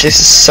gosh, this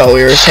is so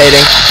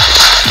irritating.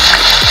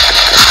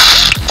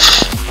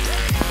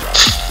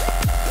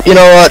 You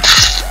know what?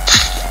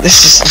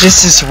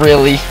 This is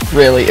really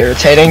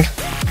irritating.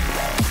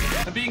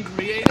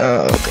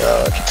 Oh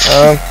god.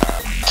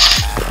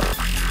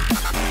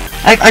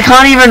 I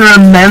can't even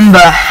remember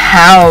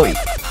how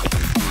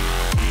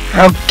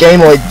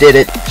Game Boy did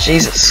it.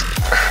 Jesus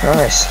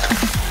Christ.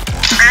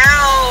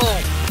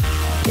 Ow!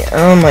 Yeah,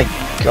 oh my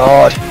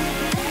god.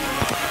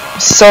 I'm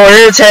so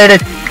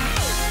irritated.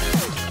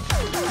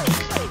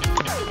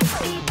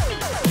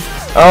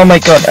 Oh my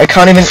god, I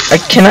can't even,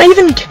 can I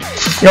even,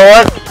 you know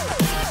what?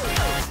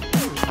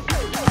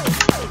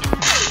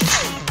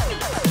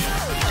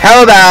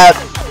 How about,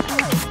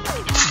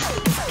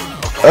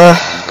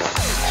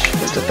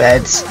 where's the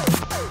beds?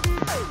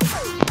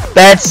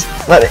 Beds,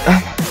 let me,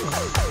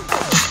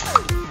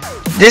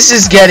 this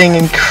is getting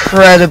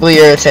incredibly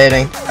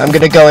irritating. I'm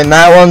gonna go in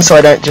that one so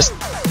I don't just,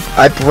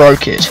 I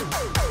broke it.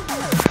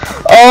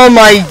 Oh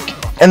my,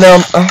 and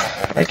then,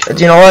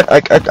 you know what,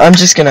 I'm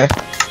just gonna,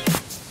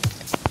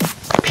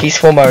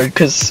 peaceful mode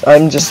because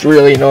I'm just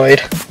really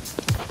annoyed.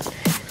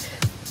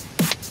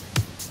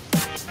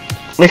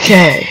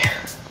 Okay,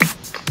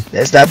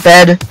 there's that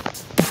bed.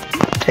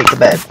 Take the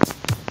bed.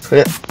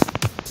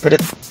 Put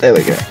it. There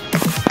we go.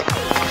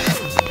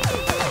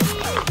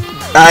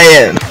 I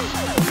am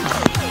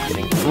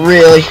getting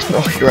really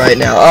annoyed right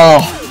now.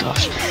 Oh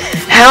gosh,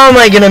 how am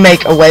I gonna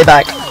make a way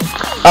back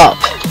up?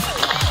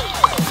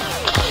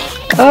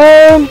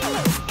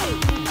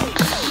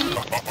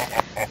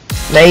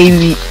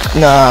 Maybe.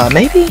 Nah,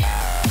 maybe?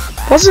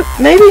 Was it?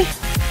 Maybe?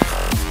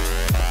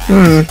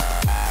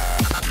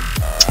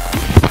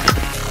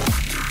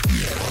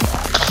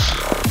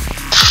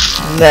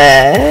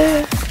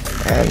 There.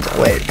 And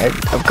wait,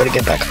 I've got to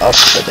get back up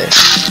for this.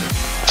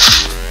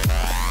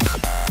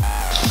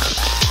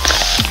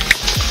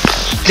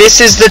 This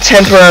is the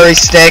temporary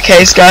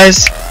staircase,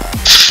 guys.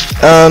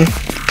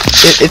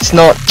 It's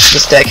not the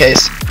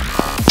staircase.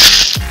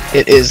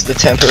 It is the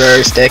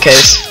temporary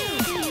staircase.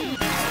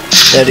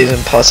 That is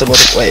impossible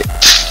to wait.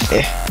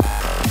 Yeah.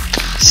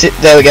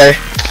 There we go.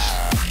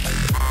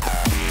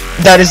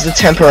 That is the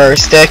temporary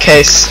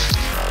staircase.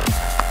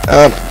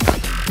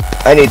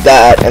 I need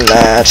that and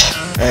that,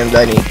 and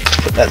I need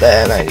to put that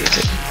there, and I need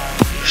to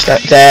push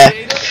that there.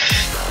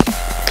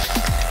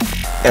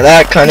 And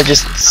that kind of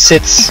just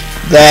sits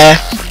there,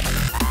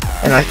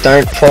 and I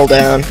don't fall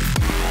down.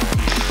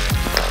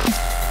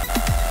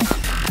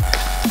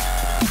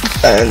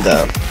 And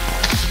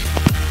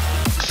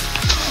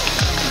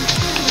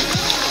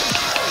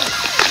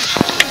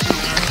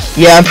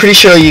yeah, I'm pretty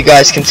sure you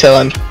guys can tell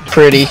I'm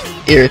pretty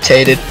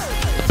irritated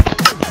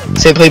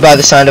simply by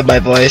the sound of my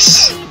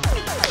voice.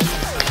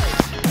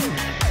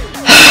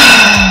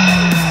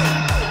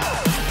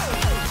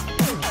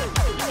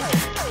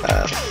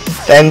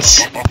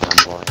 Fence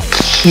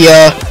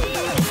here.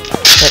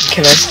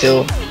 Can I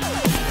still?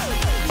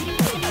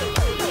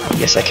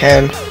 Yes, I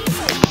can.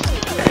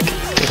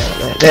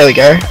 There we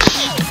go.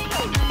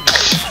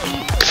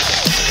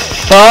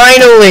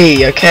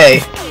 Finally!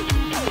 Okay.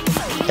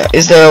 Now,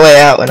 is there a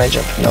way out when I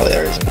jump? No,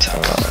 there isn't.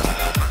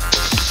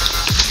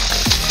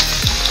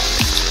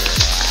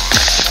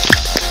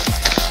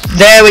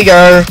 There we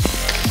go.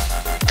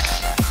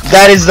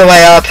 That is the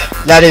way up.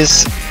 That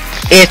is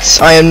it.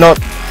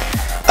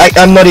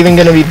 I'm not even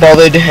gonna be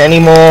bothered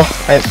anymore.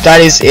 That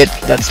is it.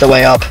 That's the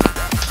way up.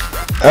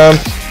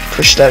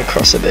 Push that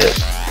across a bit.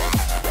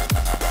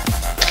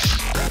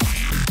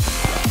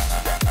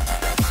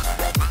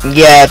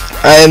 Yeah,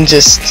 I am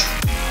just.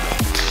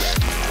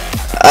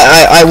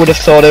 I would have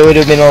thought it would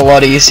have been a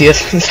lot easier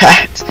than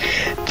that,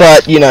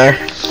 but you know.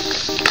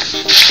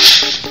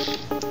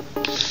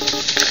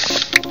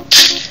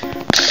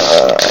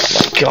 Oh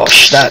my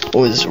gosh, that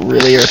was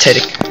really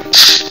irritating.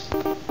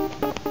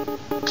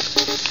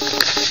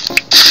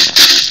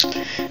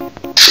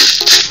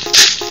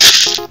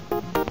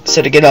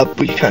 So to get up,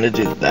 we kind of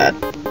do that.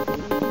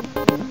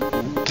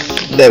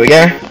 There we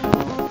go.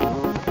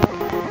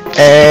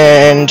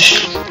 And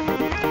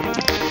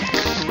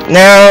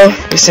now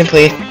we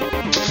simply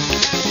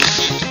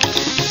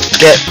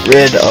get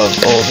rid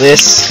of all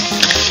this.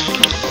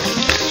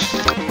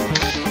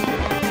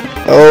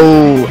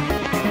 Oh,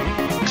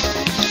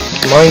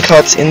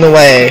 minecart's in the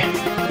way.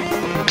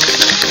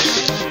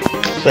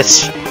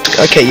 Let's.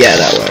 Okay, yeah,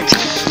 that worked.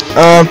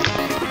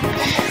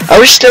 I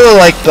wish there were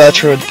like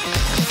birchwood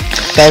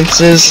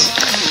fences.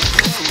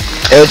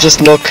 It would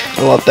just look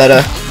a lot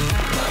better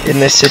in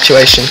this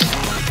situation.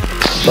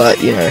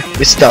 But you know,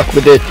 we're stuck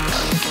with it.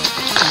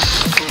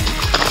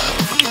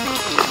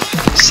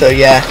 So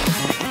yeah.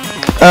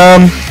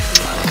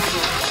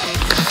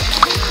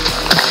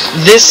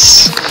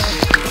 This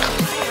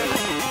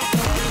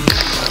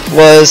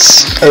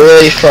was a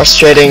really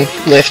frustrating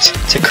lift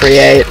to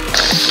create.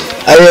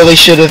 I really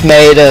should have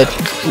made a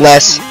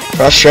less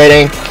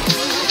frustrating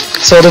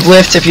sort of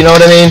lift, if you know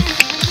what I mean.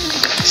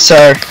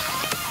 So,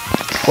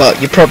 well,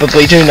 you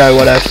probably do know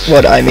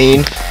what I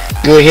mean.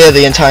 You were here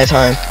the entire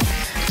time.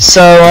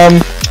 So,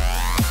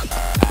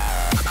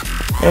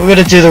 we're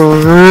gonna do the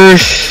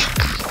roof.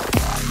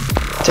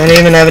 Don't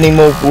even have any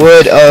more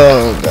wood.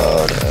 Oh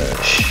god.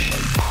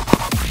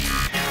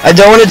 I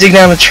don't want to dig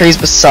down the trees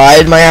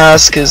beside my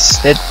house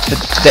because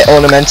they're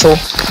ornamental.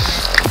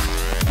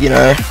 You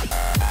know.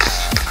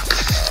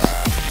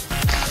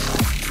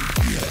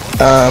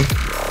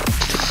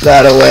 Take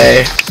that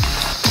away.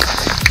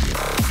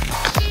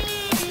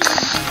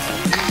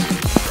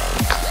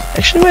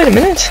 Actually, wait a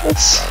minute.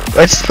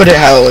 Let's put it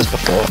how it was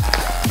before.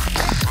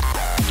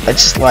 I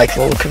just like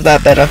the look of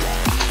that better.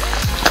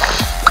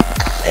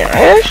 Yeah,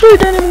 I actually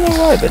don't even know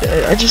why, but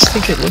I just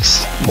think it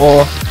looks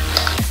more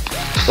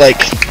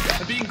like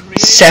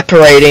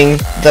separating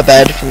the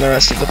bed from the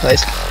rest of the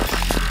place.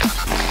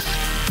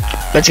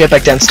 Let's get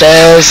back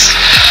downstairs.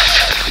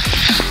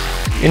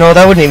 You know,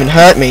 that wouldn't even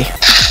hurt me.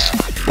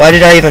 Why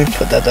did I even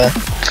put that there?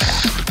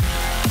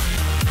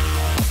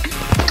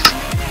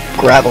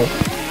 Gravel.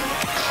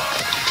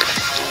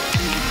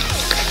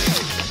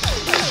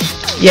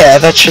 Yeah,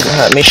 that shouldn't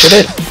hurt me, should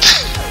it?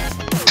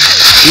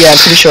 Yeah, I'm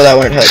pretty sure that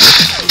won't hurt me.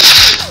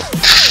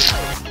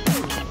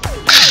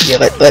 Yeah,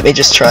 let me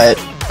just try it.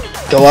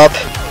 Go up.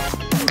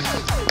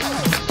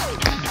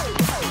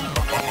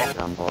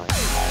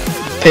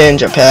 Pin,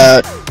 jump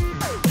out.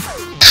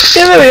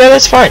 Yeah, there we go,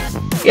 that's fine.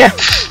 Yeah,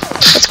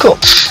 that's cool.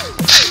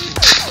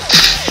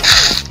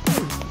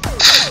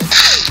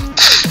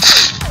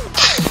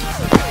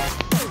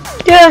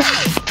 Yeah,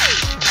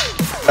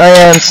 I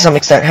am to some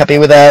extent happy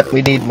with that.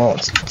 We need more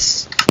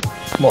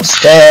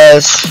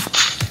stairs.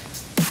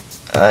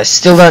 I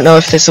still don't know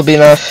if this will be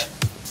enough.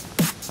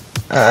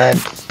 I'm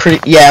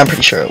pretty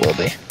sure it will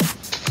be.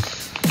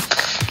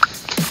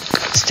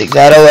 Let's take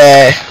that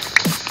away.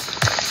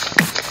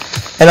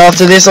 And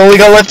after this, all we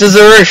got left is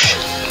the roof.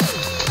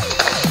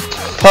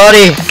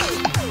 Party.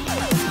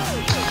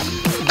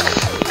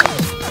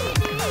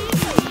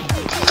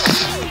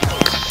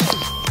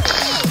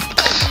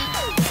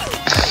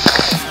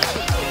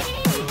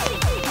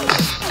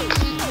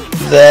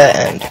 There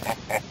and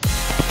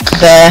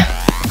there.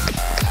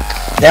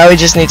 Now we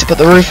just need to put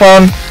the roof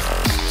on.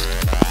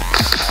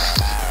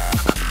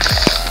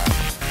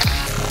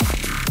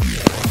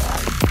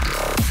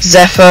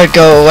 Zephyr,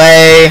 go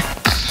away.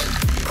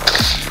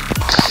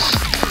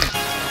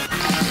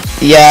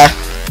 Yeah.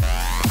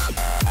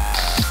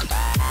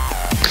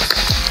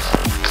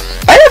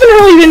 I haven't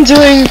really been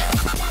doing...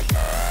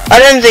 I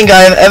don't think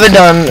I've ever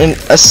done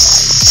a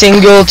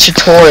single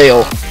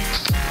tutorial.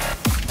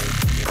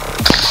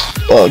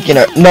 Well, you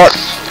know, not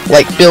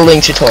like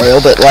building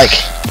tutorial, but like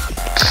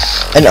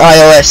an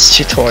iOS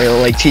tutorial,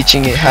 like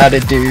teaching you how to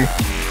do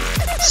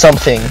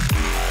something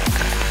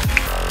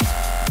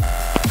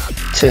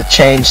to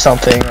change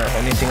something or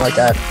anything like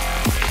that.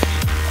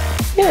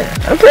 Yeah,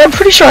 I'm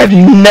pretty sure I've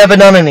never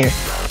done any.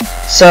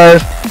 So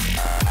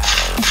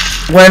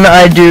when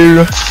I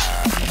do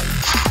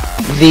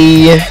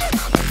the...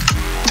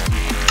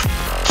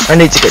 I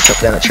need to get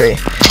chopped down a tree.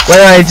 When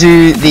I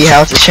do the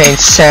how to change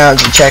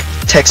sounds and check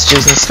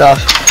textures and stuff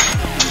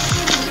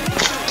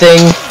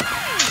thing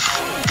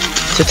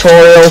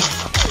tutorial,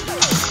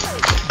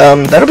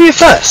 that'll be a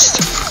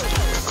first.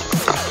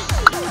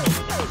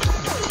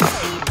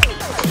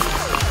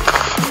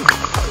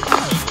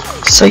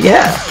 So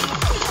yeah.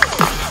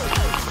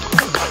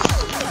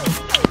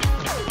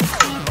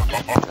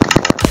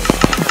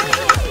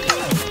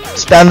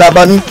 spam that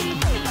button,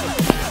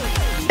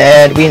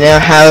 and we now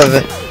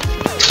have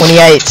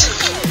 28.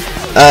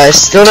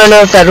 Still don't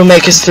know if that'll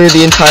make us through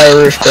the entire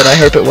roof, but I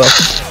hope it will.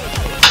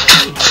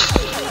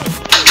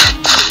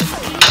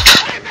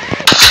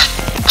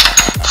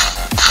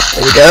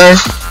 There we go.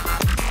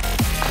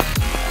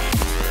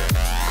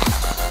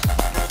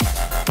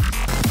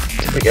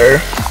 There we go.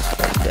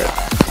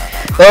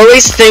 Well, at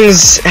least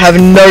things have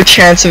no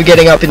chance of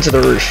getting up into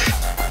the roof.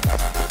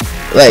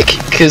 Like,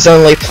 because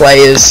only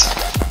players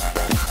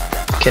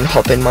can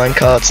hop in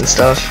minecarts and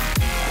stuff.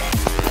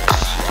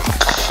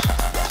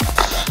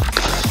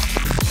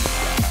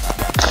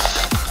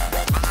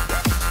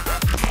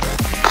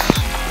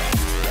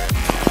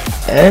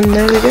 And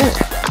there we go.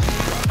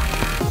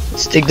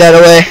 Let's dig that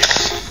away.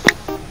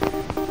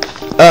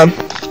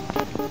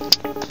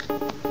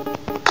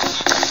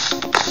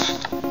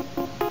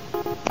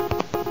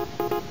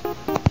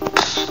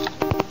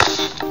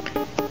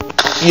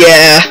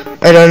 Yeah,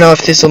 I don't know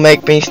if this will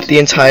make me the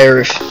entire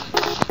roof,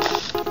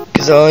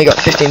 because I only got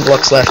 15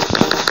 blocks left.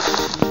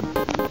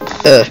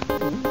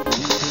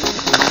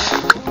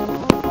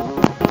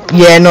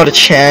 Yeah, not a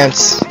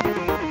chance.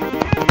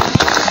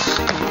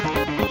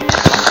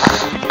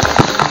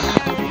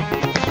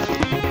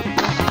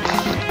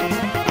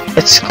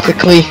 Let's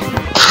quickly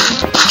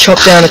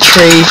chop down a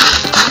tree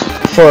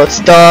before it's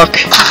dark.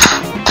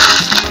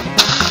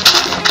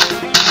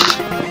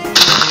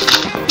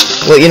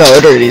 Well, you know,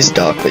 it already is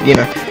dark, but you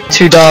know,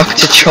 too dark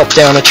to chop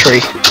down a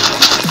tree.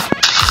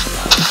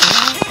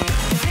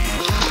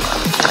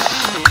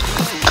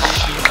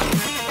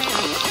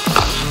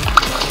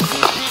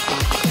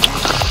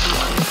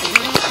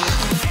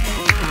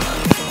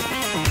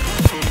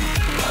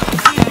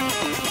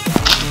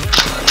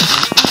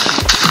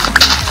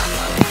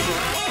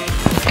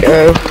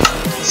 Go.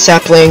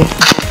 Sapling.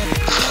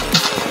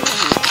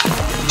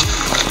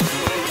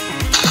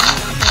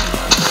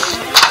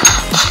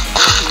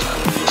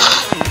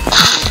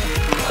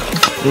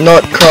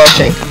 Not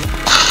crafting.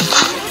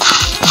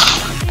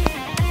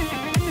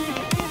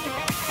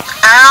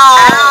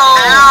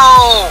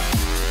 Ow!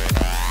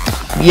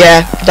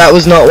 Yeah, that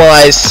was not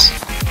wise.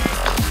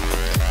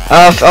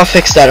 I'll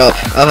fix that up.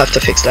 I'll have to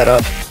fix that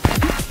up.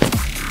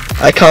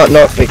 I can't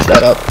not fix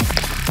that up,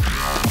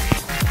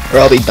 or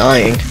I'll be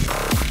dying.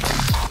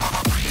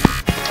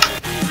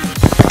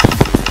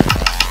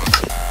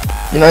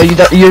 You know, you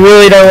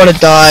really don't want to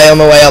die on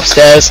the way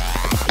upstairs.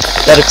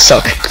 That'd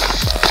suck.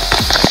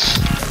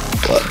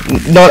 Well,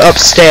 not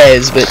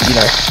upstairs, but you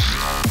know,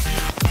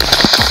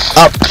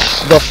 up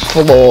the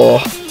floor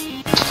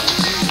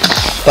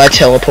by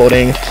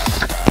teleporting.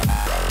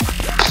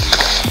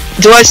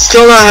 Do I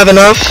still not have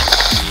enough?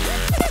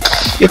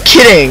 You're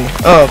kidding!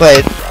 Oh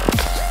wait,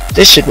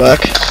 this should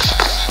work.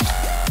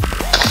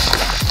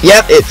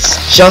 Yep,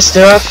 it's just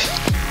enough,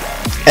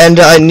 and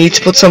I need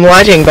to put some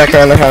lighting back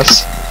around the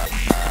house.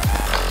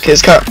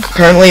 Because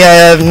currently I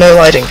have no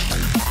lighting.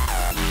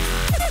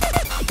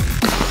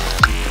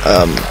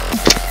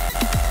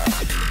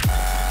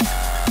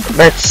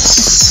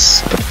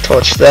 Let's put a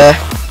torch there,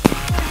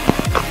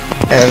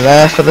 and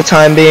there for the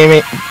time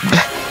being.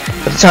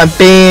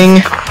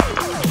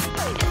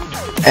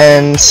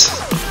 And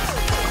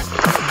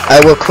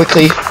I will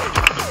quickly.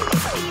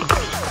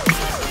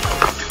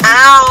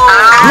 Ow!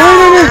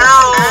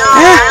 No!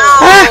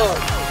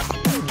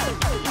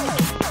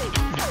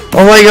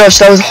 Oh my gosh,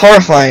 that was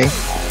horrifying.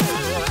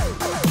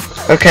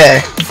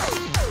 Okay.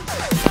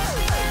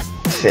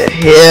 Fit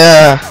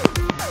here.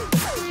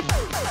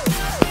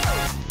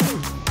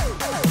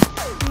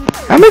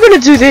 How am I gonna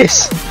do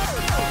this?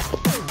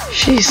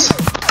 Jeez.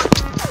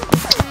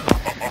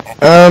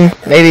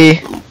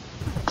 Maybe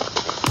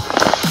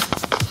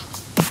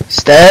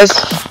stairs?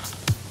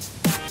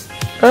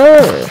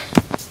 Oh.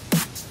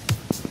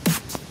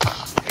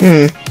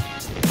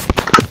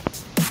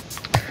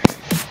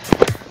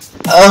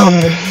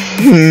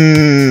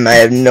 I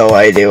have no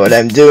idea what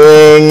I'm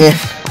doing.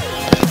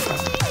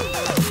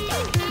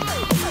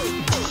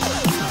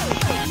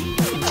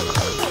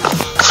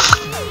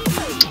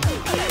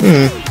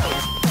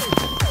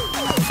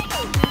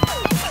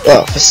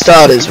 Well, for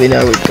starters, we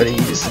know we've got to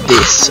use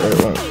this, so it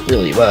won't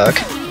really work.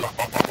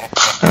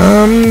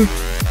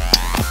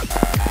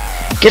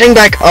 Getting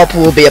back up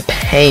will be a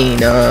pain.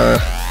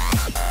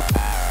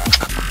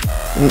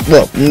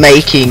 Well,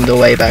 making the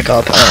way back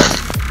up.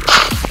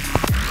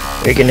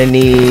 We're gonna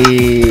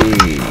need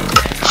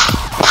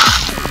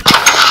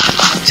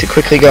to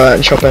quickly go out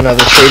and chop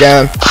another tree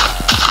down,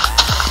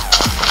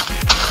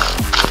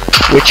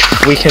 which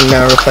we can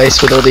now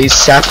replace with all these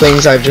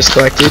saplings I've just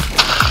collected.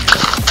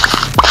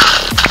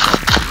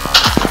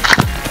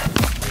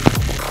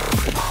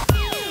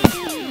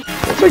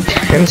 That's like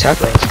 10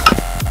 saplings.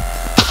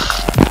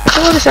 That's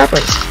a lot of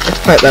saplings. Let's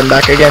plant them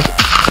back again.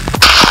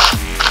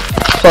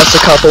 Plus a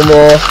couple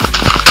more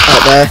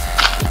out there.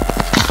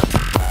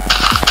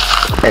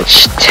 And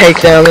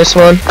take down this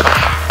one.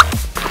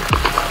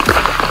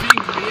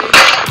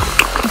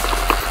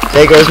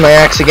 There goes my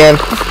axe again.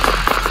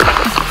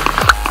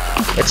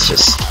 Let's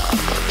just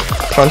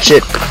punch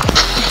it.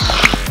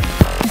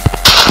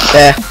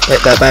 There,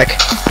 let that back.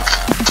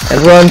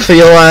 And run for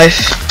your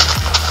life.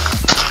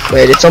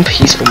 Wait, it's on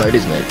peaceful mode,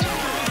 isn't it?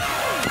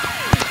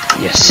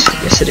 Yes,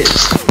 yes it is.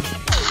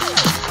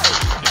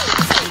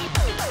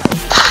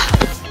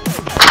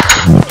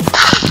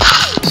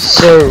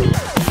 So,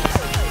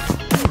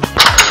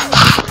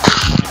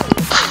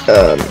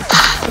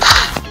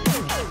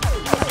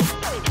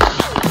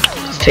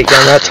 let's take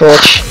down that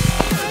torch.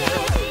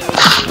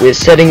 We're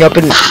setting up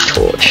a new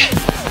torch.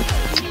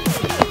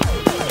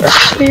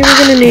 Actually, we're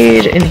gonna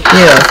need in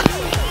here.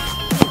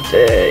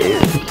 There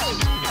is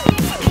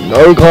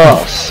no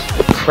glass.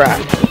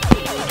 Crap.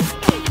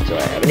 Do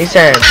I have any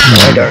sand? No,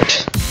 I don't.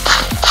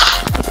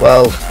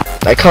 Well,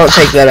 I can't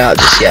take that out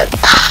just yet.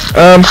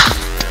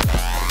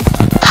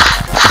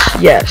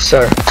 Yeah,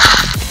 so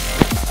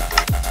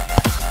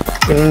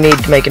I'm gonna need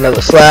to make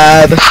another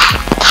slab.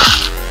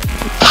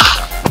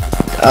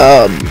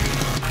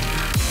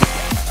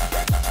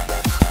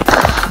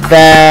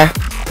 There.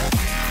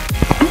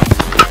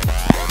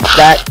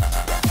 That.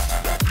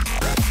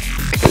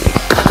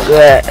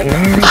 There.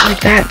 No, not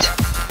like that.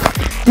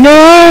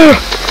 No!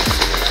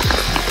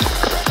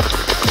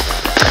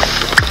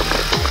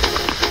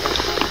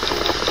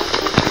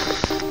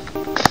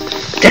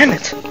 Damn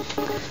it.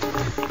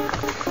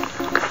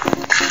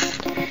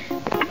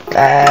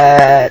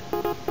 That.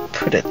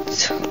 Put it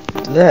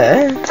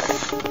there.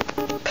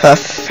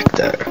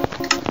 Perfecto.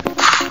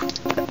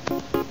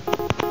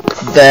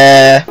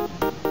 There.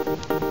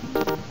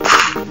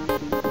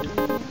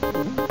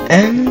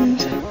 And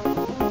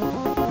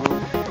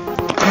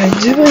I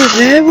do believe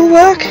there will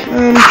work.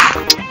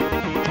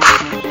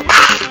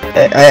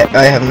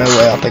 I have no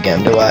way up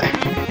again, do I?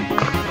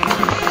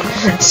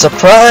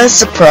 Surprise,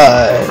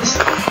 surprise.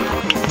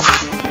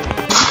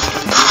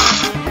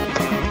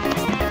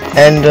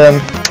 And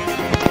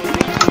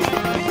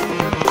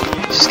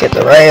just get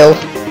the rail,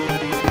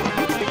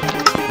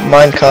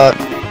 minecart,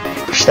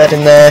 push that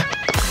in there.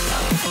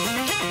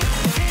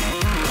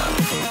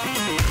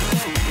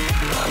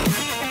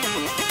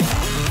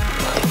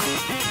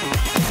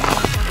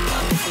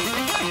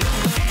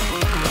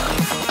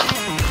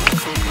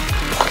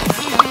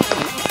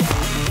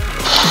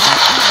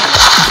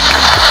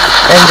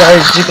 And I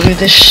do believe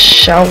this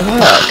shall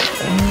work.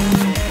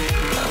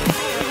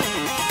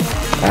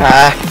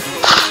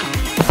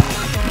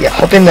 Yeah,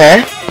 hop in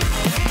there,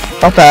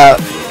 hop out,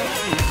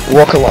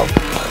 walk along.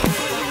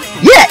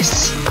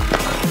 Yes!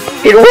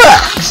 It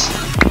works!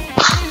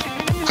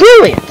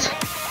 Brilliant!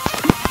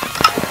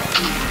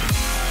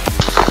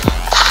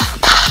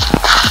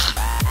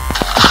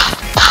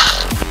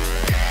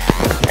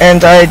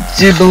 And I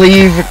do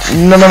believe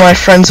none of my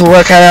friends will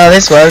work out how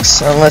this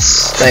works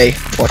unless they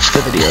watch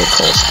the video, of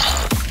course.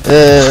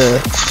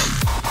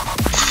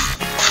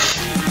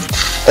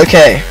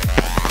 Okay.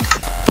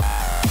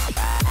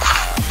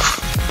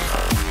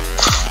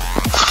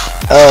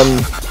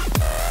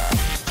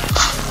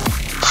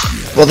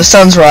 Well, the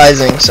sun's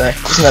rising, so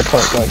there's no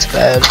point going to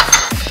bed.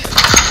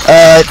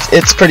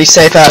 It's pretty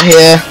safe out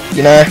here,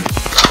 you know.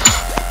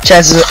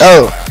 Chances of—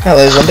 oh,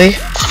 hello, zombie.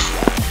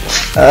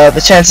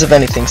 The chances of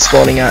anything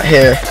spawning out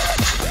here,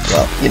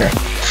 well, you know,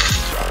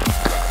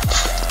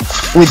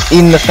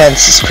 within the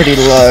fence is pretty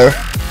low.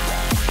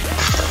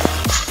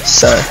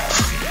 So,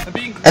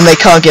 and they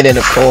can't get in,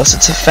 of course,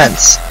 it's a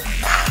fence.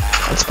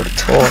 Let's put a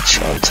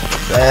torch on top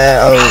of there.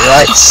 Oh,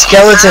 right,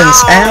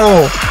 skeletons,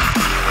 ow!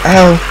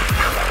 Ow!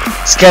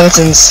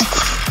 Skeletons,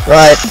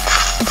 right,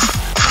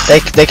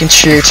 they can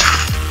shoot.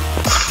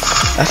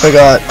 I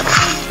forgot.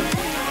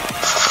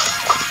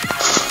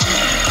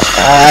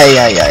 Ay,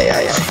 ay, ay,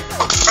 ay, ay.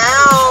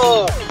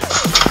 Ow!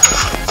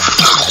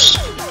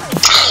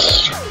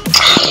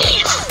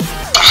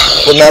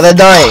 Well, now they're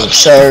dying,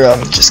 so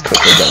I'm just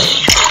quickly gonna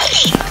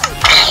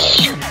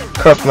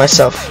craft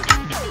myself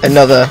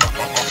another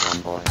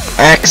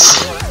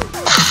axe.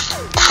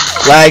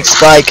 Lag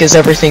spike as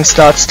everything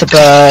starts to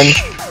burn.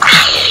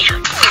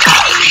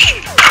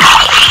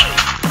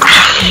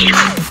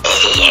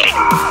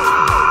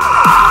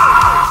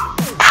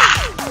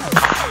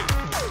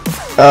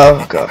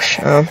 Oh gosh.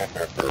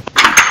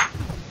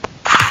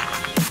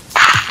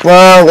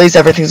 Well, at least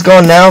everything's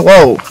gone now.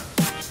 Whoa.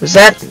 Was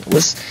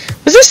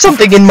there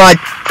something in my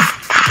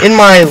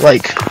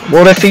like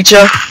water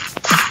feature?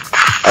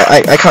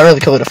 I can't really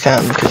call it a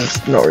fountain because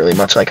it's not really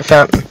much like a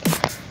fountain.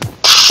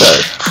 So,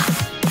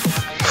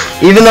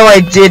 even though I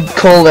did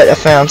call it a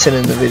fountain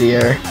in the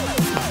video,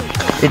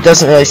 it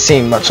doesn't really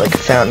seem much like a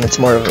fountain. It's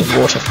more of a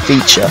water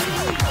feature.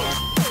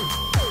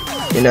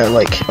 You know,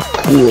 like a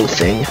pool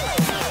thing.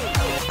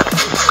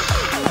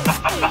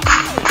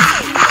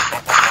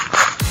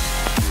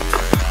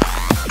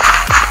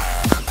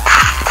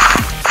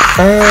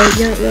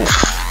 Yeah,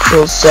 that's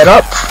all set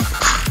up.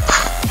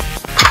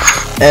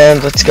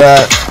 And let's go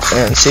out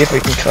and see if we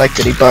can collect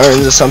any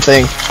bones or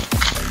something,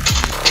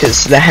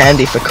 because they're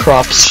handy for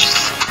crops.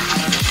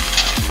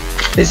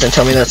 Please don't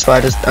tell me that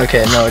spider's—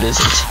 okay, no it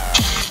isn't.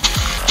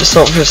 Just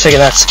thought for a second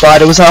that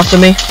spider was after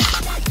me,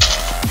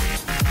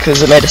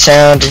 because it made a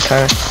sound and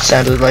kind of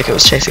sounded like it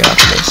was chasing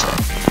after me, so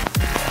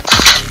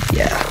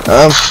yeah.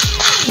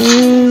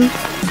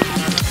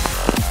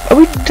 Are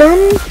we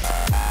done?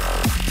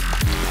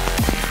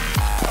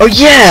 Oh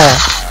yeah!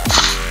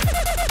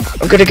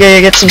 I'm gonna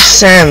go get some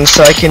sand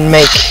so I can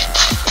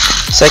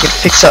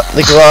fix up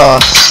the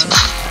grass.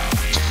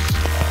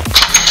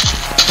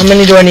 How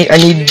many do I need? I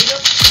need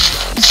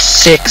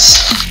 6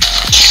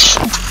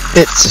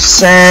 bits of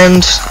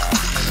sand.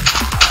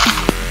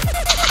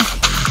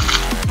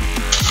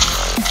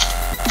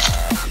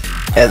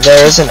 Yeah,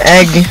 there is an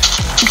egg.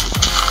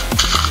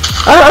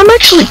 I'm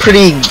actually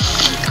pretty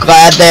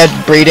glad they're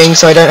breeding,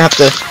 so I don't have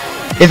to.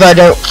 If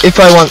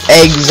I want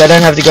eggs, I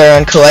don't have to go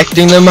around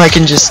collecting them. I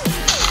can just,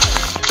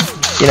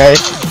 you know,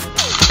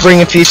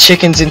 bring a few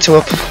chickens into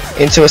a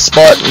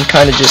spot and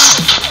kind of just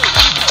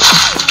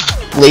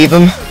leave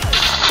them.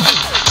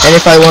 And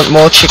if I want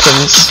more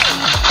chickens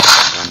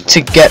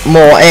to get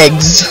more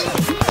eggs,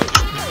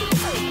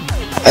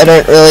 I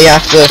don't really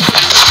have to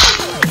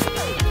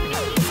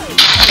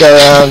go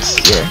around,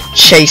 you know,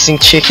 chasing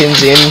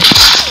chickens in.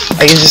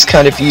 I can just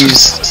kind of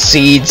use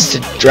seeds to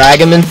drag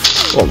them in.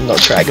 Well, not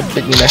drag them,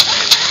 but, you know,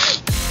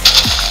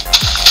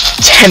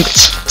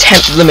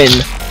 tempt them in,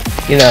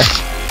 you know.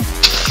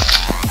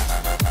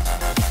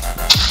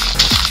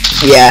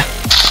 Yeah.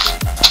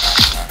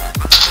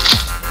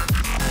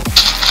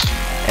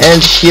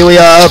 And here we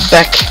are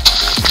back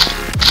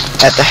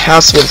at the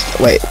house with,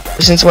 wait,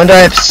 since when do I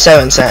have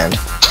 7 sand?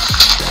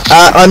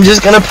 I'm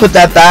just gonna put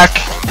that back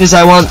because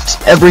I want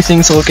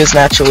everything to look as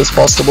natural as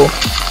possible.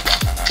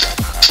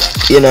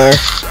 You know.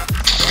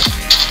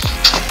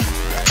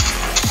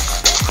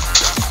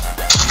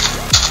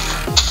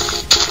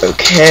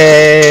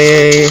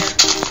 Okay.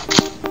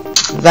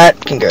 That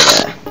can go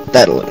there.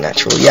 That'll look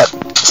natural. Yep.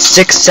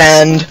 6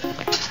 sand.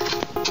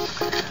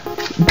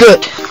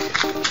 Good.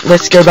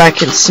 Let's go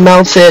back and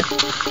smelt it.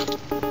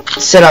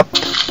 Set up,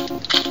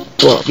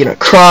 well, you know,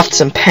 craft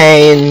some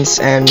panes,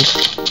 and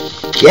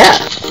yeah.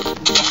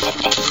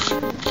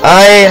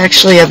 I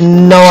actually have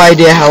no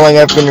idea how long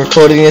I've been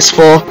recording this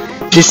for.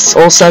 This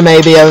also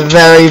may be a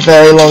very,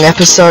 very long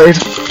episode.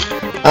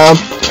 I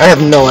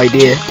have no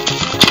idea.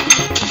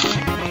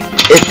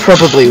 It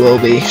probably will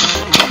be.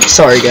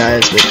 Sorry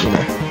guys, but you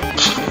know.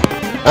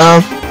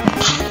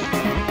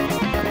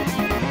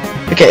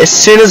 Okay, as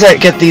soon as I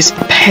get these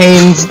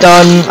panes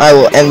done, I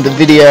will end the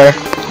video.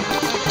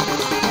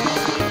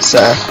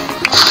 So,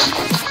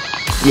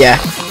 yeah.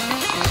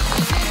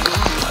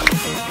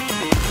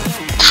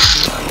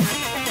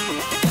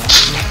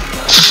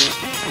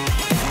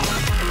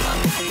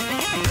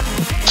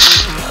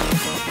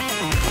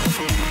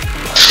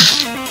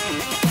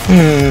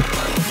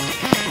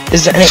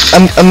 Is there any?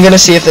 I'm gonna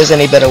see if there's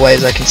any better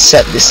ways I can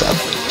set this up.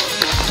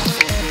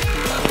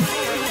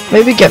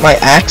 Maybe get my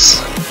axe.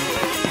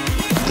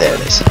 There it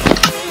is.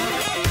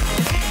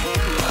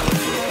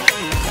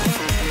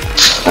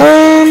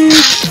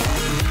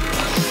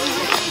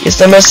 Yes,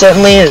 there most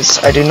certainly is.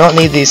 I do not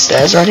need these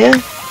stairs right here.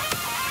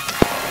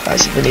 I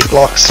simply need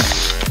blocks.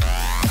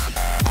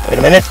 Wait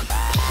a minute.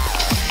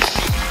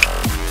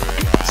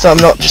 So I'm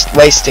not just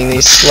wasting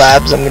these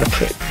slabs. I'm gonna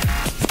put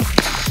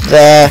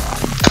there,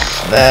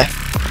 there,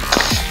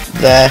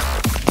 there,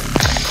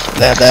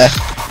 there, there.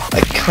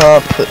 I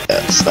can't put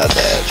a slab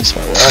there. It just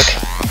won't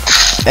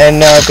work. And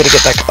now I've got to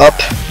get back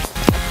up.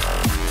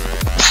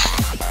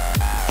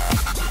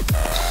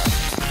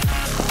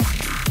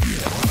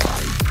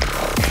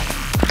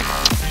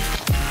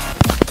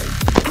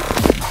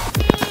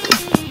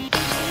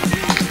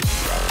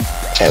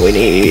 And we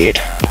need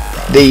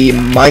the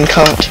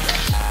minecart.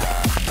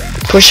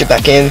 Push it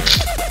back in.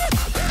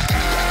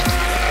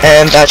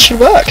 And that should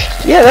work.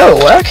 Yeah, that'll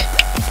work.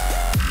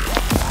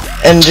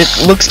 And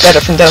it looks better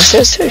from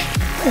downstairs too.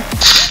 Yeah.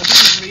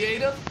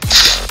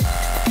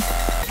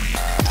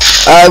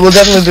 I will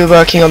definitely be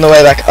working on the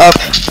way back up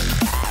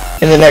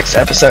in the next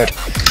episode.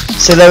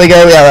 So there we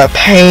go, we have our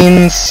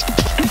panes.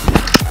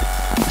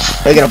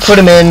 We're gonna put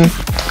them in.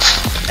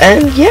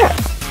 And yeah.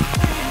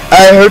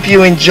 I hope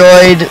you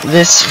enjoyed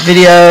this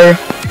video.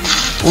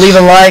 Leave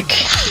a like,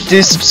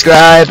 do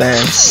subscribe,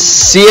 and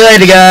see you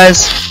later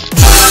guys.